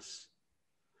hook in us.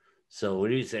 So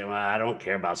when you say, well, I don't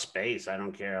care about space, I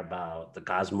don't care about the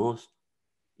cosmos.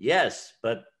 Yes,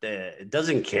 but it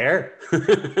doesn't care.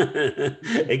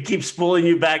 It keeps pulling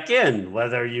you back in,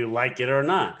 whether you like it or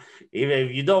not. Even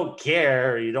if you don't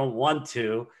care or you don't want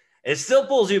to, it still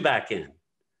pulls you back in.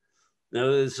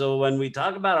 Now, so when we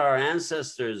talk about our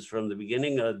ancestors from the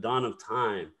beginning of dawn of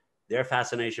time, their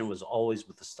fascination was always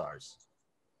with the stars.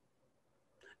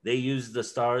 They used the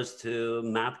stars to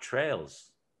map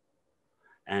trails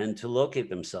and to locate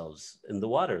themselves in the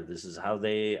water. This is how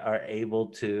they are able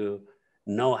to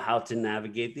know how to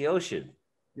navigate the ocean.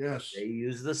 Yes. They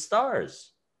use the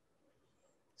stars.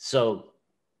 So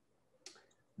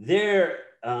they're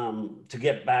to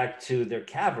get back to their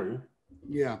cavern.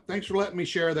 Yeah. Thanks for letting me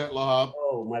share that, Lahab.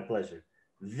 Oh, my pleasure.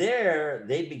 There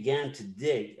they began to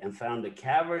dig and found a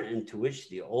cavern into which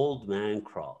the old man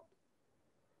crawled.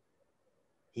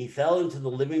 He fell into the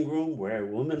living room where a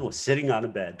woman was sitting on a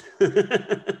bed.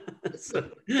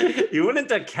 So he went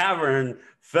into a cavern,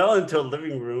 fell into a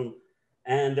living room,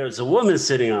 and there's a woman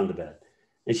sitting on the bed.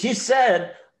 And she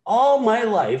said, "All my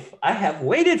life, I have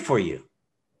waited for you.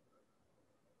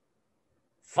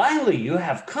 Finally, you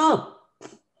have come."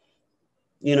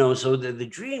 You know, so the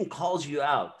dream calls you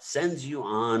out, sends you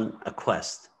on a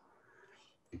quest.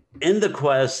 In the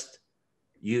quest,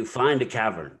 you find a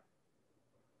cavern.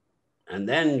 And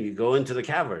then you go into the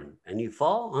cavern and you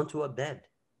fall onto a bed.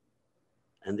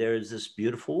 And there is this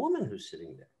beautiful woman who's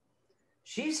sitting there.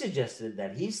 She suggested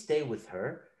that he stay with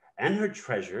her and her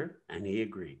treasure, and he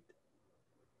agreed.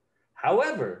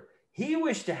 However, he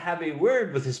wished to have a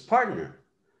word with his partner.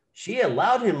 She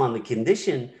allowed him on the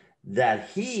condition that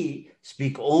he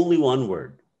speak only one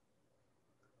word.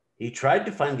 He tried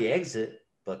to find the exit,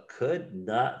 but could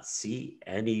not see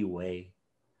any way.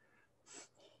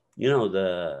 You know,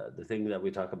 the thing that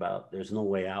we talk about, there's no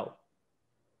way out.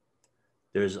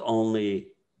 There's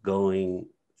only going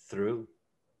through.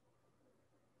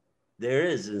 There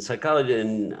is in psychology,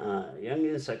 in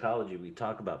Jungian psychology, we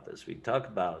talk about this. We talk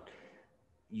about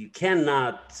you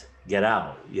cannot get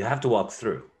out. You have to walk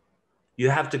through. You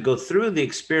have to go through the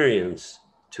experience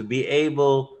to be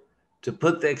able to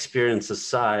put the experience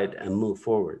aside and move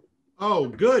forward. Oh,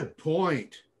 good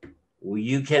point.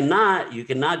 You cannot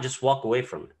just walk away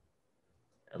from it.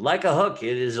 Like a hook,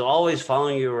 it is always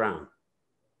following you around.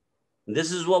 And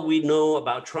this is what we know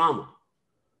about trauma.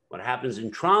 What happens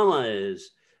in trauma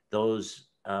is those,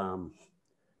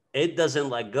 it doesn't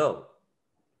let go.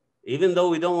 Even though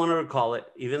we don't want to recall it,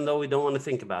 even though we don't want to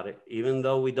think about it, even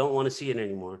though we don't want to see it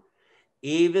anymore,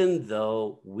 even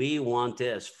though we want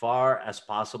it as far as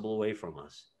possible away from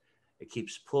us, it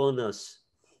keeps pulling us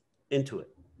into it.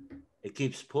 It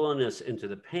keeps pulling us into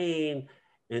the pain,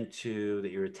 into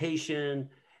the irritation,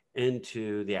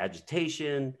 into the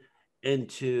agitation,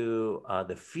 into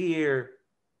the fear,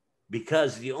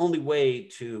 because the only way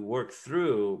to work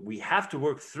through, we have to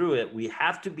work through it. We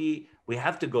have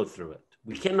to go through it.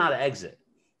 We cannot exit.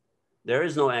 There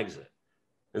is no exit.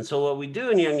 And so what we do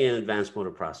in Jungian advanced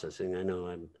motor processing, I know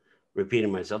I'm repeating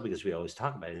myself because we always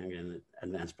talk about Jungian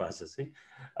advanced processing.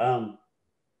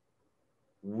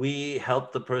 We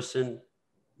help the person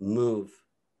move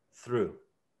through.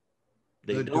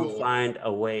 They don't find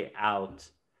a way out.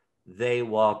 They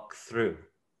walk through.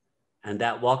 And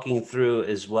that walking through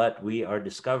is what we are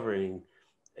discovering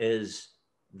is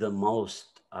the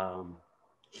most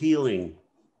healing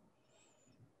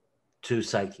to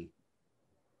psyche.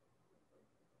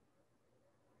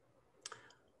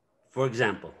 For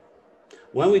example,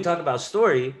 when we talk about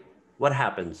story, what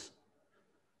happens?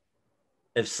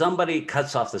 If somebody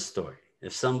cuts off the story,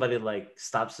 if somebody like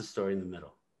stops the story in the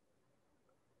middle,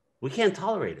 we can't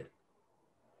tolerate it.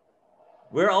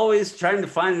 We're always trying to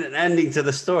find an ending to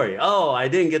the story. Oh, I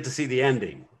didn't get to see the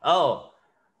ending. Oh,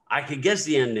 I could guess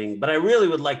the ending, but I really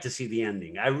would like to see the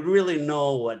ending. I really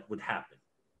know what would happen.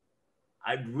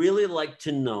 I'd really like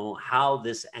to know how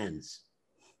this ends.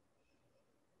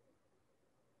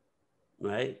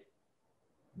 Right?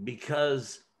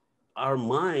 Because our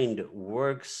mind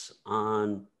works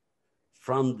on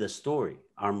from the story.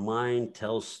 Our mind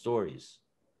tells stories.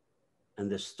 And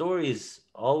the stories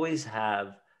always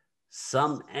have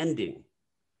some ending.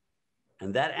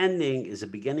 And that ending is a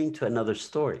beginning to another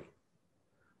story.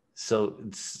 So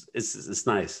it's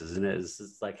nice, isn't it?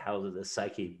 It's like how the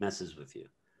psyche messes with you.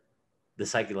 The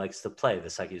psyche likes to play. The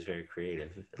psyche is very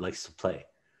creative. It likes to play.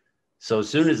 So as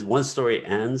soon as one story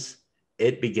ends,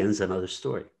 it begins another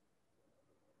story.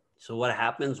 So what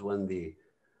happens when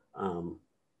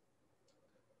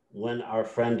when our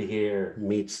friend here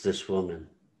meets this woman?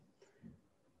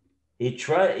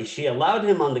 She allowed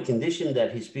him on the condition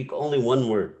that he speak only one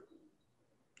word.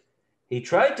 He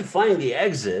tried to find the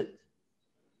exit,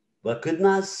 but could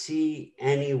not see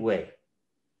any way.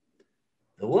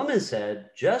 The woman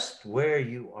said, "Just where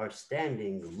you are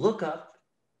standing, look up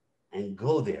and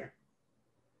go there.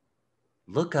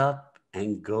 Look up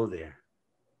and go there."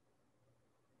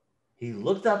 He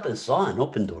looked up and saw an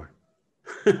open door.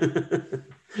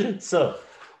 So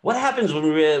what happens when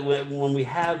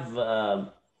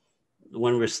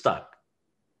when we're stuck?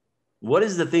 What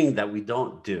is the thing that we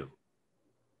don't do?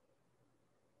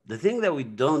 The thing that we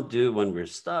don't do when we're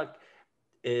stuck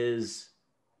is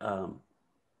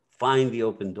find the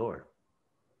open door.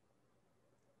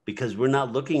 Because we're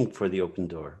not looking for the open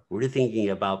door. We're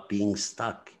thinking about being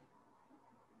stuck.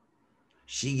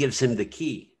 She gives him the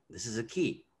key. This is a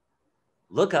key.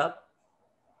 Look up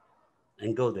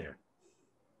and go there.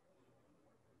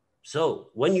 So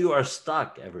when you are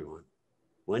stuck, everyone,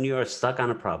 when you are stuck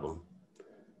on a problem,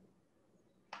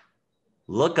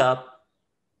 look up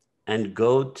and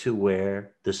go to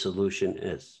where the solution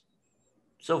is.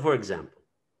 So for example,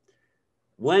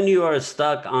 when you are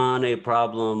stuck on a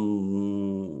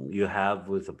problem you have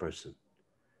with a person,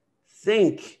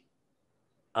 think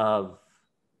of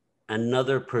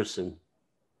another person,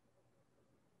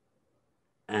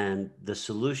 and the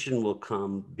solution will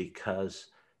come because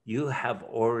you have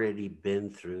already been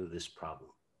through this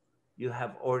problem. You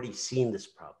have already seen this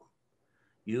problem.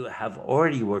 You have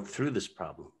already worked through this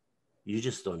problem. You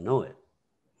just don't know it.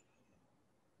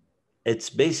 It's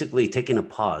basically taking a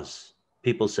pause.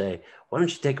 People say, why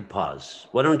don't you take a pause?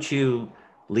 Why don't you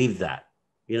leave that?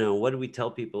 You know, what do we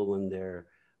tell people when they're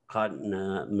caught in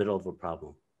the middle of a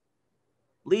problem?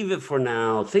 Leave it for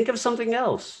now. Think of something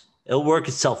else. It'll work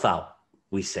itself out,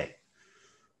 we say.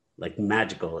 Like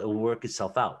magical, it will work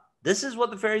itself out. This is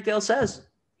what the fairy tale says.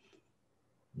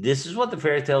 This is what the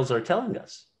fairy tales are telling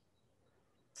us.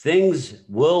 Things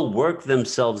will work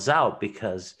themselves out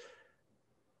because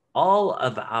all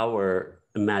of our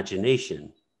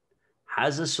imagination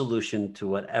has a solution to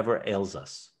whatever ails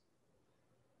us.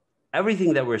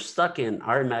 Everything that we're stuck in,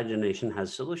 our imagination has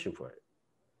a solution for it.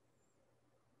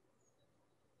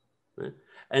 Right?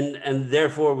 And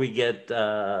therefore we get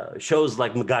shows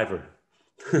like MacGyver.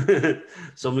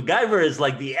 So MacGyver is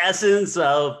like the essence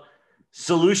of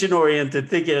solution-oriented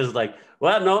thinking. Is like,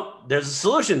 well, no, there's a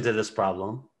solution to this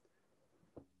problem.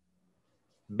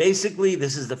 Basically,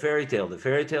 this is the fairy tale. The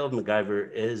fairy tale of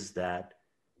MacGyver is that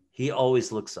he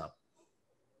always looks up.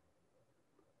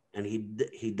 And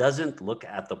he doesn't look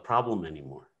at the problem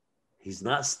anymore. He's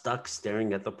not stuck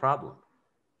staring at the problem.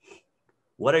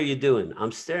 What are you doing?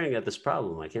 I'm staring at this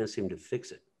problem. I can't seem to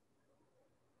fix it.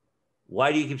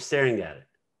 Why do you keep staring at it?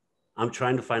 I'm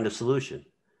trying to find a solution.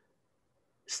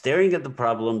 Staring at the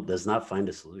problem does not find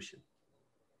a solution.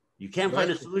 You can't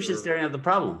find a solution staring at the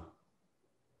problem.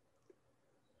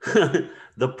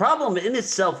 The problem in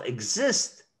itself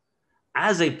exists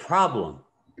as a problem.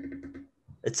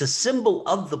 It's a symbol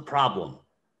of the problem.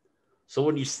 So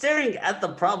when you're staring at the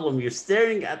problem, you're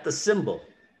staring at the symbol.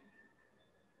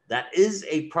 That is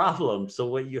a problem. So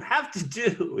what you have to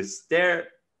do is stare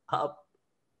up,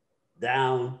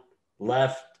 down,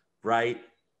 left, right,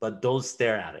 but don't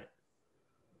stare at it.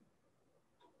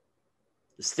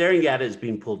 Staring at it is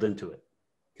being pulled into it.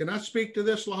 Can I speak to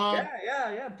this, Lahab?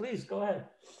 Yeah, please, go ahead.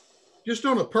 Just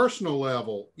on a personal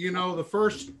level, you know, the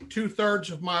first 2/3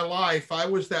 of my life, I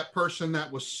was that person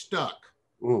that was stuck.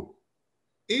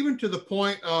 Even to the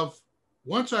point of,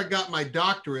 once I got my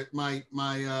doctorate, my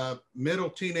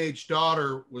middle teenage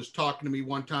daughter was talking to me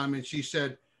one time and she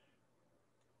said,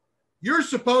 you're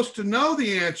supposed to know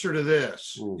the answer to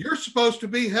this. You're supposed to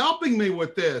be helping me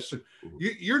with this.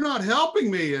 You're not helping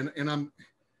me. And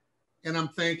I'm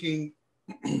thinking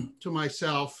to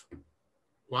myself,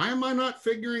 why am I not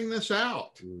figuring this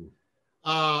out?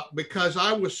 Because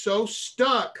I was so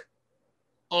stuck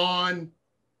on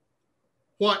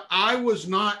what I was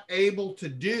not able to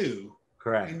do.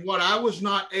 Correct. And what I was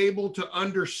not able to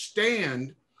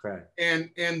understand. Correct.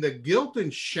 And the guilt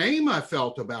and shame I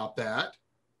felt about that,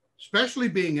 especially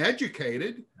being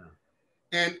educated.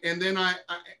 Yeah.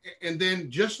 And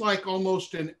then just like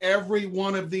almost in every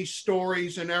one of these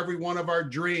stories and every one of our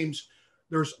dreams,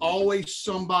 there's always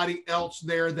somebody else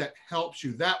there that helps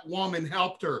you. That woman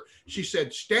helped her. She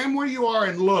said, stand where you are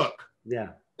and look.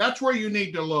 Yeah. That's where you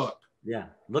need to look. Yeah.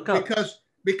 Look up.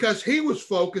 Because he was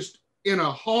focused in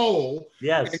a hole.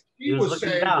 Yes. And she was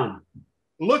saying, down.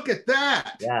 Look at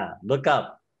that. Yeah. Look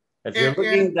up. If you're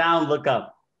looking down, look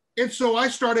up. And so I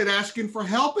started asking for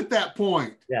help at that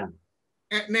point. Yeah.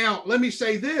 And now let me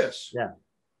say this. Yeah.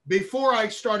 Before I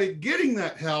started getting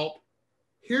that help,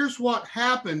 here's what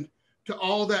happened to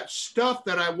all that stuff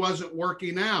that I wasn't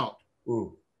working out.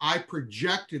 I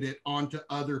projected it onto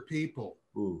other people.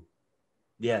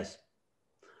 Yes.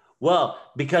 Well,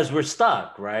 because we're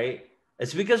stuck, right?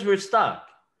 It's because we're stuck.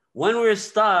 When we're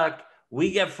stuck,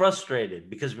 we get frustrated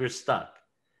because we're stuck.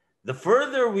 The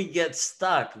further we get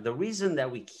stuck, the reason that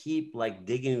we keep like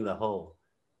digging the hole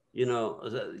You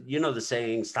know the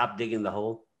saying, stop digging the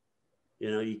hole.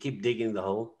 You keep digging the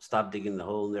hole, stop digging the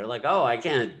hole. And they're like, oh, I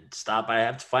can't stop. I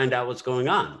have to find out what's going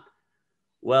on.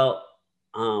 Well,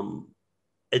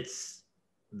 it's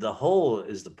the hole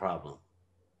is the problem.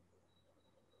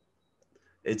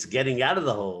 It's getting out of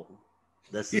the hole.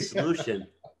 That's the solution.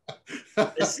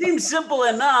 It seems simple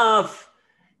enough,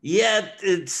 yet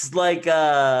it's like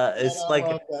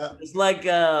it's like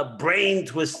a brain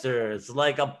twister. It's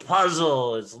like a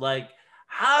puzzle. It's like,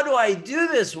 how do I do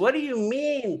this? What do you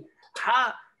mean?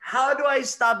 How do I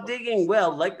stop digging?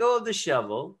 Well, let go of the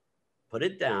shovel, put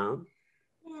it down,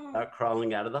 start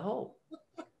crawling out of the hole.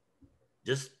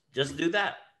 Just do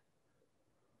that.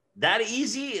 That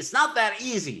easy? It's not that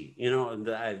easy.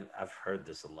 I've heard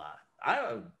this a lot.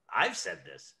 I've said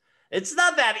this. It's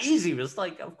not that easy. It's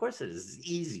like, of course it is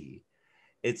easy.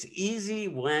 It's easy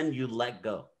when you let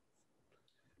go.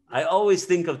 I always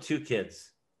think of two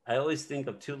kids. I always think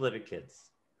of two little kids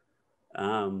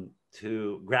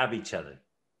to grab each other.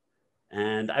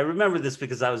 And I remember this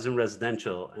because I was in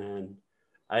residential, and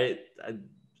I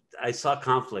saw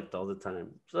conflict all the time.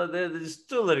 So there's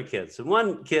two little kids, and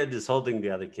one kid is holding the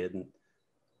other kid, and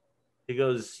he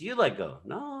goes, "You let go."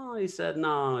 No, he said,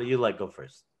 "No, you let go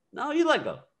first." No, you let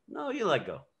go. No, you let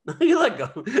go. No, you let go.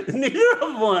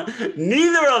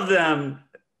 Neither of them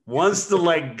wants to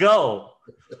let go.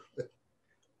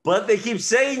 But they keep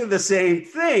saying the same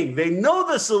thing. They know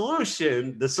the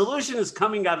solution. The solution is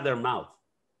coming out of their mouth.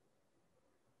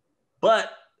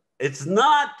 But it's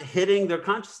not hitting their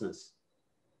consciousness.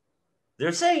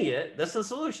 They're saying it. That's the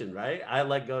solution, right? I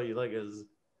let go, you let go.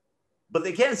 But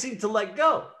they can't seem to let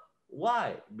go.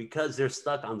 Why? Because they're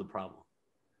stuck on the problem.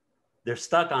 They're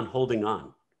stuck on holding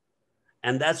on.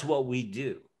 And that's what we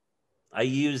do. I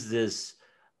use this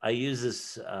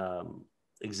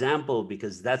example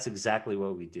because that's exactly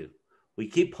what we do. We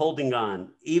keep holding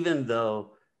on, even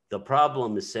though the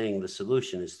problem is saying the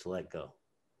solution is to let go.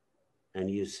 And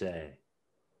you say,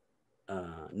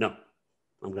 no,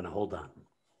 I'm going to hold on.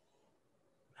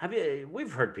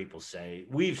 We've heard people say,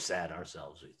 we've said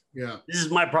ourselves, yeah, this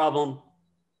is my problem.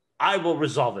 I will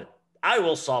resolve it. I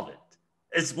will solve it.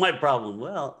 It's my problem.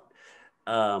 Well,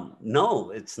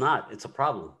 no, it's not. It's a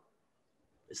problem.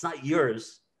 It's not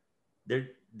yours. There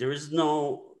is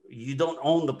no, you don't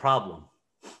own the problem.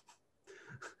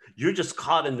 You're just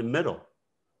caught in the middle.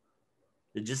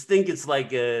 You just think it's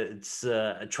like it's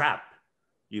a trap.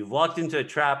 You've walked into a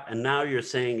trap and now you're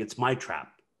saying it's my trap.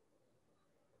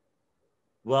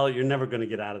 Well, you're never going to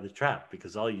get out of the trap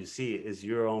because all you see is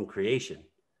your own creation.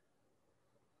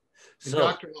 So,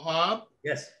 Dr. Lahab,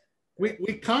 yes, we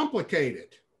complicate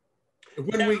it.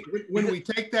 When we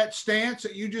take that stance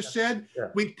that you just said,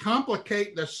 we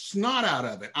complicate the snot out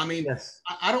of it. I mean,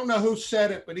 I don't know who said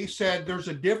it, but he said there's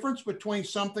a difference between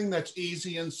something that's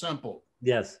easy and simple.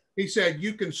 Yes. He said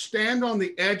you can stand on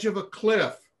the edge of a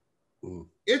cliff.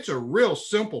 It's a real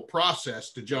simple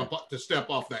process to jump up, to step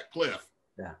off that cliff.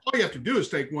 Yeah. All you have to do is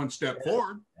take one step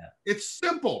forward. Yeah. It's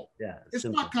simple. Yeah. It's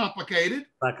simple. Not complicated.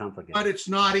 Not complicated. But it's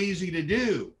not easy to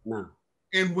do. No.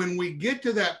 And when we get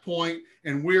to that point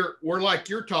and we're like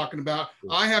you're talking about,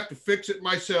 I have to fix it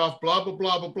myself, blah, blah,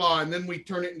 blah, blah, blah. And then we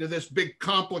turn it into this big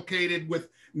complicated with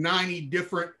 90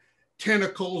 different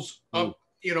tentacles of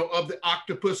the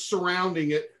octopus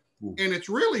surrounding it. And it's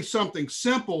really something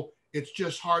simple. It's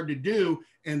just hard to do.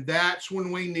 And that's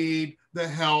when we need the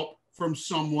help from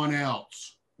someone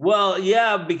else. Well,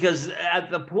 yeah, because at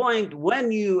the point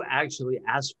when you actually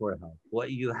ask for help,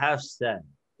 what you have said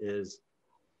is,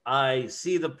 I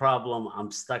see the problem,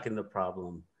 I'm stuck in the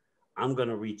problem, I'm going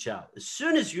to reach out. As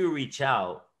soon as you reach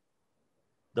out,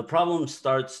 the problem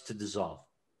starts to dissolve.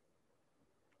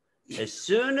 As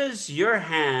soon as your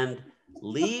hand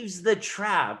leaves the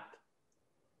trap,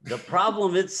 the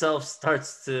problem itself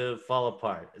starts to fall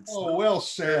apart. Well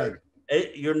said.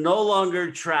 You're no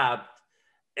longer trapped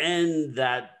in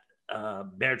that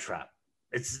bear trap.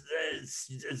 It's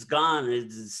gone.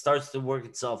 It starts to work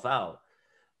itself out.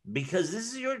 Because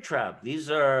this is your trap. These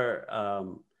are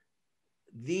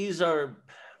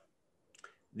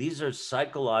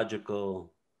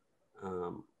psychological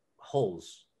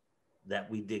holes that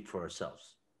we dig for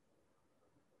ourselves,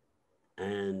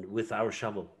 and with our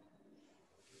shovel.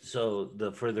 So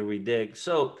the further we dig,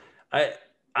 so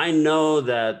I know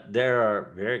that there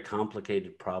are very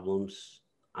complicated problems.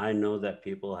 I know that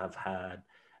people have had,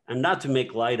 and not to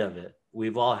make light of it,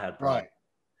 we've all had problems.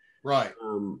 Right.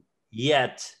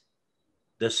 Yet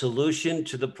the solution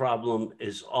to the problem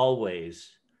is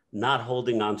always not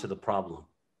holding on to the problem.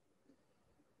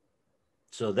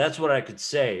 So that's what I could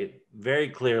say very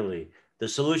clearly. The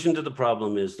solution to the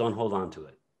problem is don't hold on to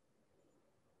it.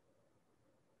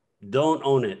 Don't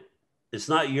own it. It's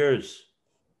not yours.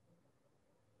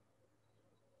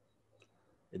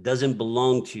 It doesn't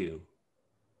belong to you.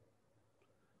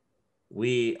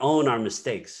 We own our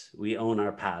mistakes. We own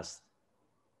our past.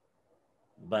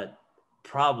 But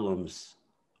problems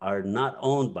are not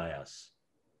owned by us.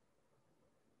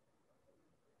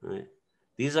 Right?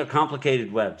 These are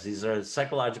complicated webs. These are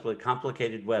psychologically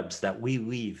complicated webs that we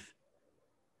weave.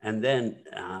 And then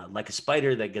like a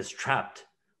spider that gets trapped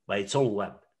by its own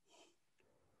web.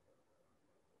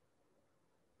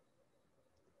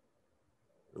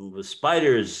 And the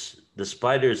spider's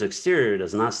exterior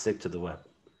does not stick to the web.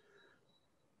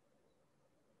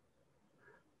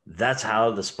 That's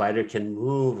how the spider can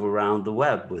move around the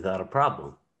web without a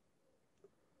problem.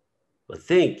 But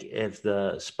think if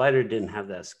the spider didn't have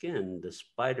that skin, the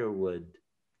spider would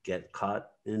get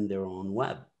caught in their own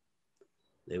web.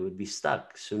 They would be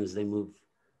stuck. As soon as they move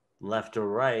left or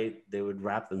right, they would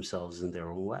wrap themselves in their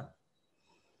own web.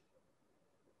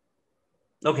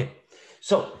 Okay,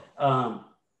 so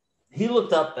he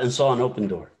looked up and saw an open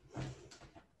door.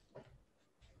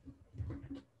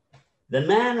 The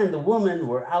man and the woman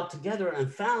were out together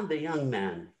and found the young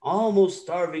man almost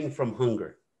starving from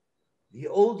hunger. The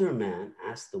older man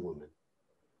asked the woman,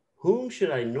 "Whom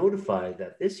should I notify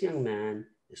that this young man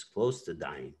is close to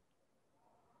dying?"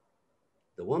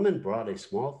 The woman brought a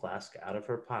small flask out of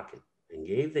her pocket and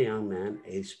gave the young man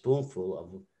a spoonful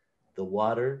of the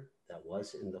water that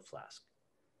was in the flask.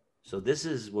 So this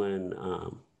is when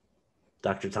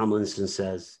Dr. Tomlinson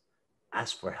says,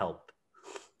 ask for help.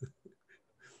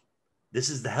 This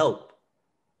is the help.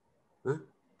 Huh?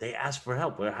 They ask for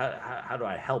help. How do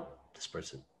I help this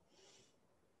person?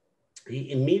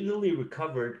 He immediately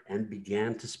recovered and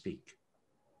began to speak.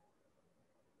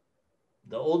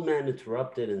 The old man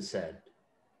interrupted and said,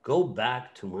 "Go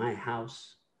back to my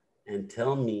house and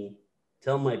tell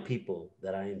my people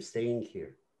that I am staying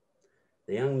here."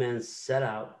 The young man set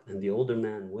out, and the older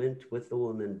man went with the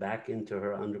woman back into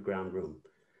her underground room.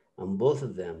 And both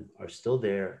of them are still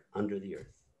there under the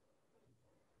earth.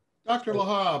 Dr.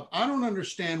 Lahab, I don't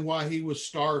understand why he was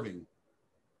starving.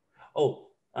 Oh,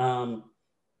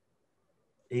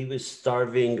 he was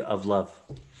starving of love.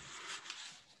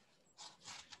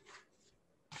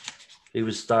 He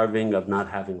was starving of not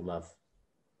having love.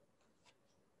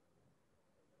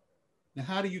 Now,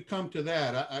 how do you come to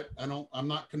that? I'm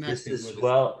not connecting with it.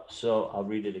 Well, so I'll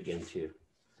read it again to you.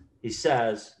 He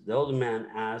says, the older man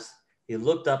asked, he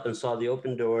looked up and saw the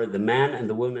open door. The man and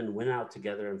the woman went out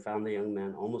together and found the young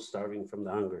man almost starving from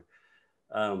the hunger.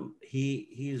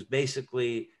 He's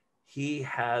basically, he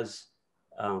has,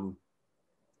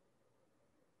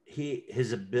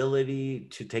 his ability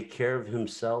to take care of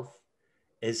himself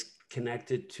is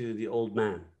connected to the old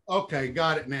man. Okay,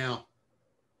 got it now.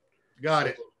 Got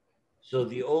it. So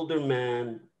the older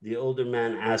man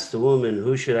asked the woman,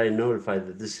 "Who should I notify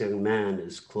that this young man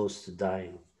is close to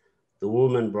dying?" The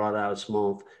woman brought out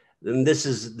small, and this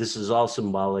is all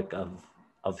symbolic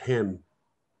of him.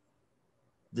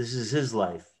 This is his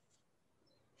life.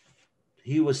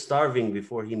 He was starving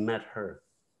before he met her.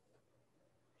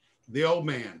 The old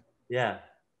man. Yeah.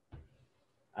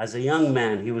 As a young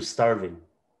man, he was starving.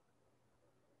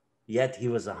 Yet he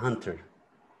was a hunter.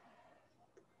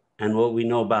 And what we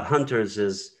know about hunters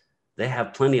is they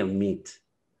have plenty of meat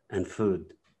and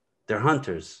food. They're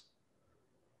hunters.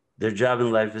 Their job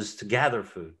in life is to gather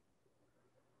food.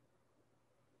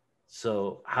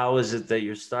 So how is it that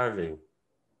you're starving?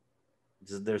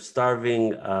 They're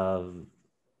starving of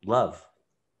love,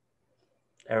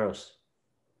 eros.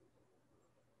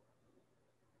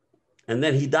 And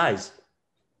then he dies,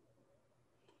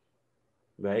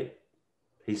 right?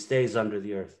 He stays under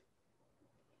the earth.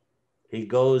 He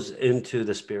goes into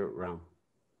the spirit realm.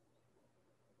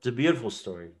 It's a beautiful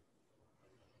story.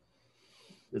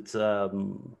 It's a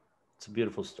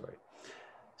beautiful story.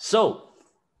 So,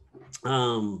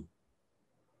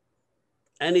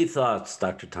 any thoughts,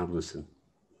 Dr. Tomlinson?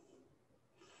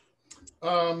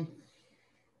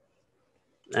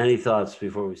 Any thoughts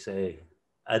before we say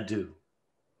adieu?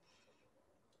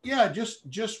 Yeah,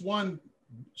 just one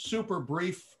super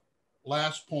brief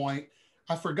last point.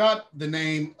 I forgot the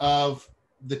name of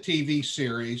the TV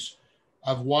series.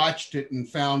 I've watched it and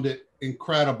found it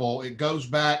incredible. It goes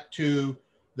back to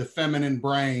the feminine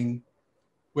brain,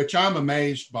 which I'm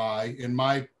amazed by in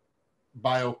my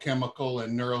biochemical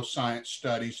and neuroscience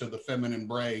studies of the feminine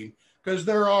brain, because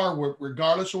there are,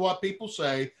 regardless of what people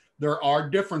say, there are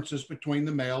differences between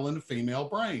the male and the female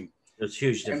brain. There's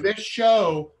huge difference. And this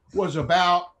show was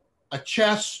about a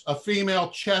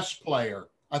female chess player.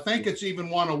 I think it's even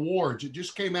won awards. It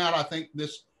just came out, I think,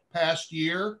 this past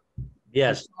year.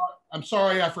 Yes. I'm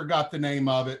sorry I forgot the name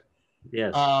of it,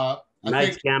 Yes. I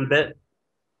Knight's think, Gambit.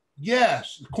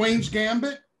 yes, Queen's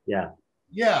Gambit. Yeah.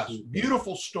 Yes,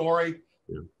 beautiful story.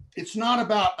 Yeah. It's not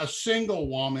about a single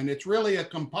woman. It's really a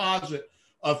composite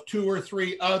of two or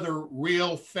three other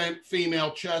real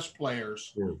female chess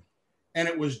players. Yeah. And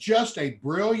it was just a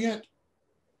brilliant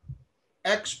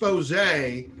expose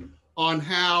on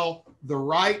how the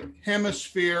right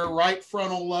hemisphere, right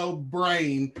frontal lobe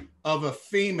brain of a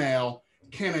female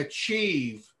can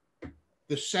achieve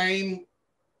the same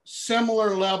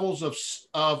similar levels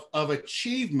of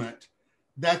achievement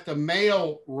that the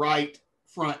male right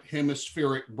front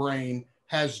hemispheric brain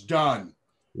has done.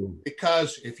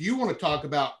 Because if you want to talk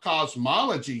about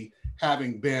cosmology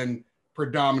having been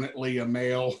predominantly a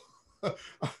male,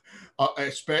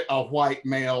 a white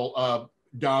male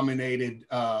dominated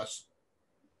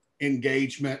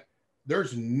engagement,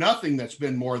 there's nothing that's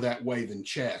been more that way than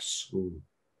chess.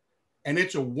 And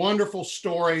it's a wonderful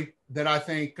story that I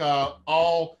think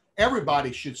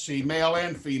everybody should see, male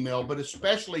and female, but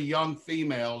especially young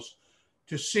females,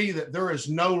 to see that there is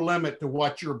no limit to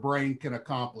what your brain can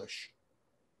accomplish.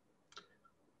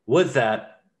 With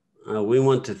that, we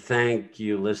want to thank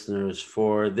you, listeners,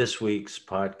 for this week's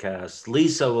podcast.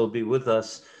 Lisa will be with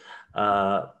us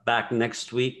back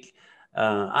next week.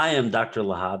 I am Dr.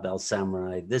 Lahab El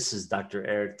Samurai. This is Dr.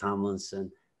 Eric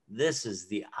Tomlinson. This is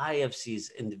the IFC's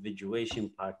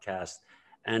Individuation Podcast,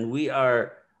 and we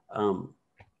are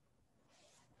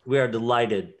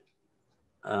delighted.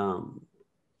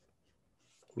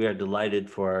 We are delighted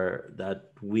for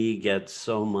that. We get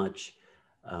so much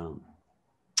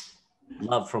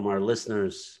love from our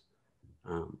listeners.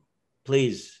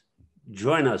 Please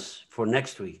join us for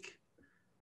next week.